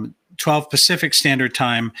 12 Pacific Standard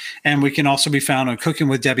Time. And we can also be found on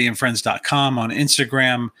cookingwithdebbieandfriends.com, on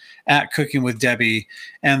Instagram at Cooking with Debbie.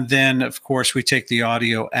 And then, of course, we take the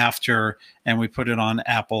audio after and we put it on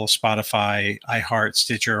Apple, Spotify, iHeart,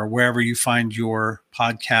 Stitcher, or wherever you find your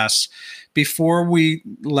podcasts. Before we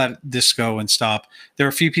let this go and stop, there are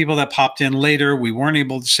a few people that popped in later we weren't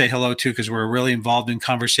able to say hello to because we're really involved in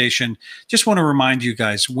conversation. Just want to remind you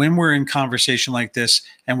guys, when we're in conversation like this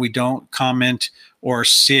and we don't comment or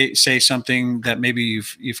say something that maybe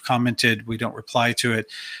you've commented, we don't reply to it.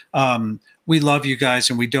 We love you guys,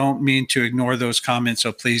 and we don't mean to ignore those comments,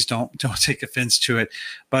 so please don't take offense to it.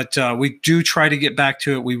 But we do try to get back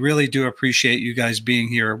to it. We really do appreciate you guys being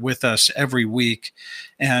here with us every week,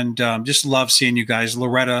 and just love seeing you guys.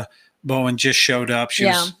 Loretta Bowen just showed up. She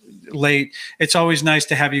was late. It's always nice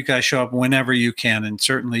to have you guys show up whenever you can, and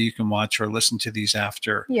certainly you can watch or listen to these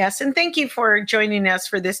after. Yes, and thank you for joining us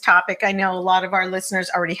for this topic. I know a lot of our listeners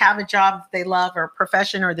already have a job they love or a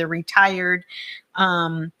profession, or they're retired.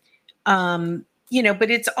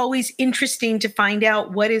 but it's always interesting to find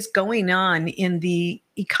out what is going on in the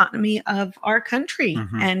economy of our country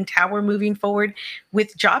and how we're moving forward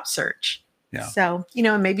with job search. Yeah. So,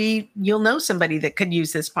 maybe you'll know somebody that could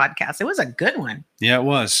use this podcast. It was a good one. Yeah, it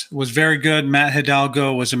was. It was very good. Matt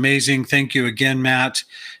Hidalgo was amazing. Thank you again, Matt.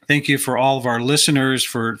 Thank you for all of our listeners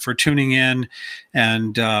for tuning in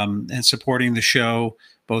and supporting the show,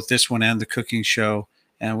 both this one and the cooking show.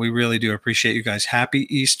 And we really do appreciate you guys.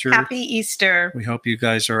 Happy Easter. Happy Easter. We hope you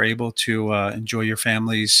guys are able to enjoy your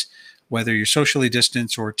families, whether you're socially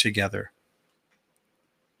distanced or together.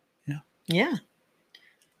 Yeah.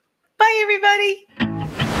 Bye,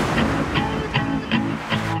 everybody.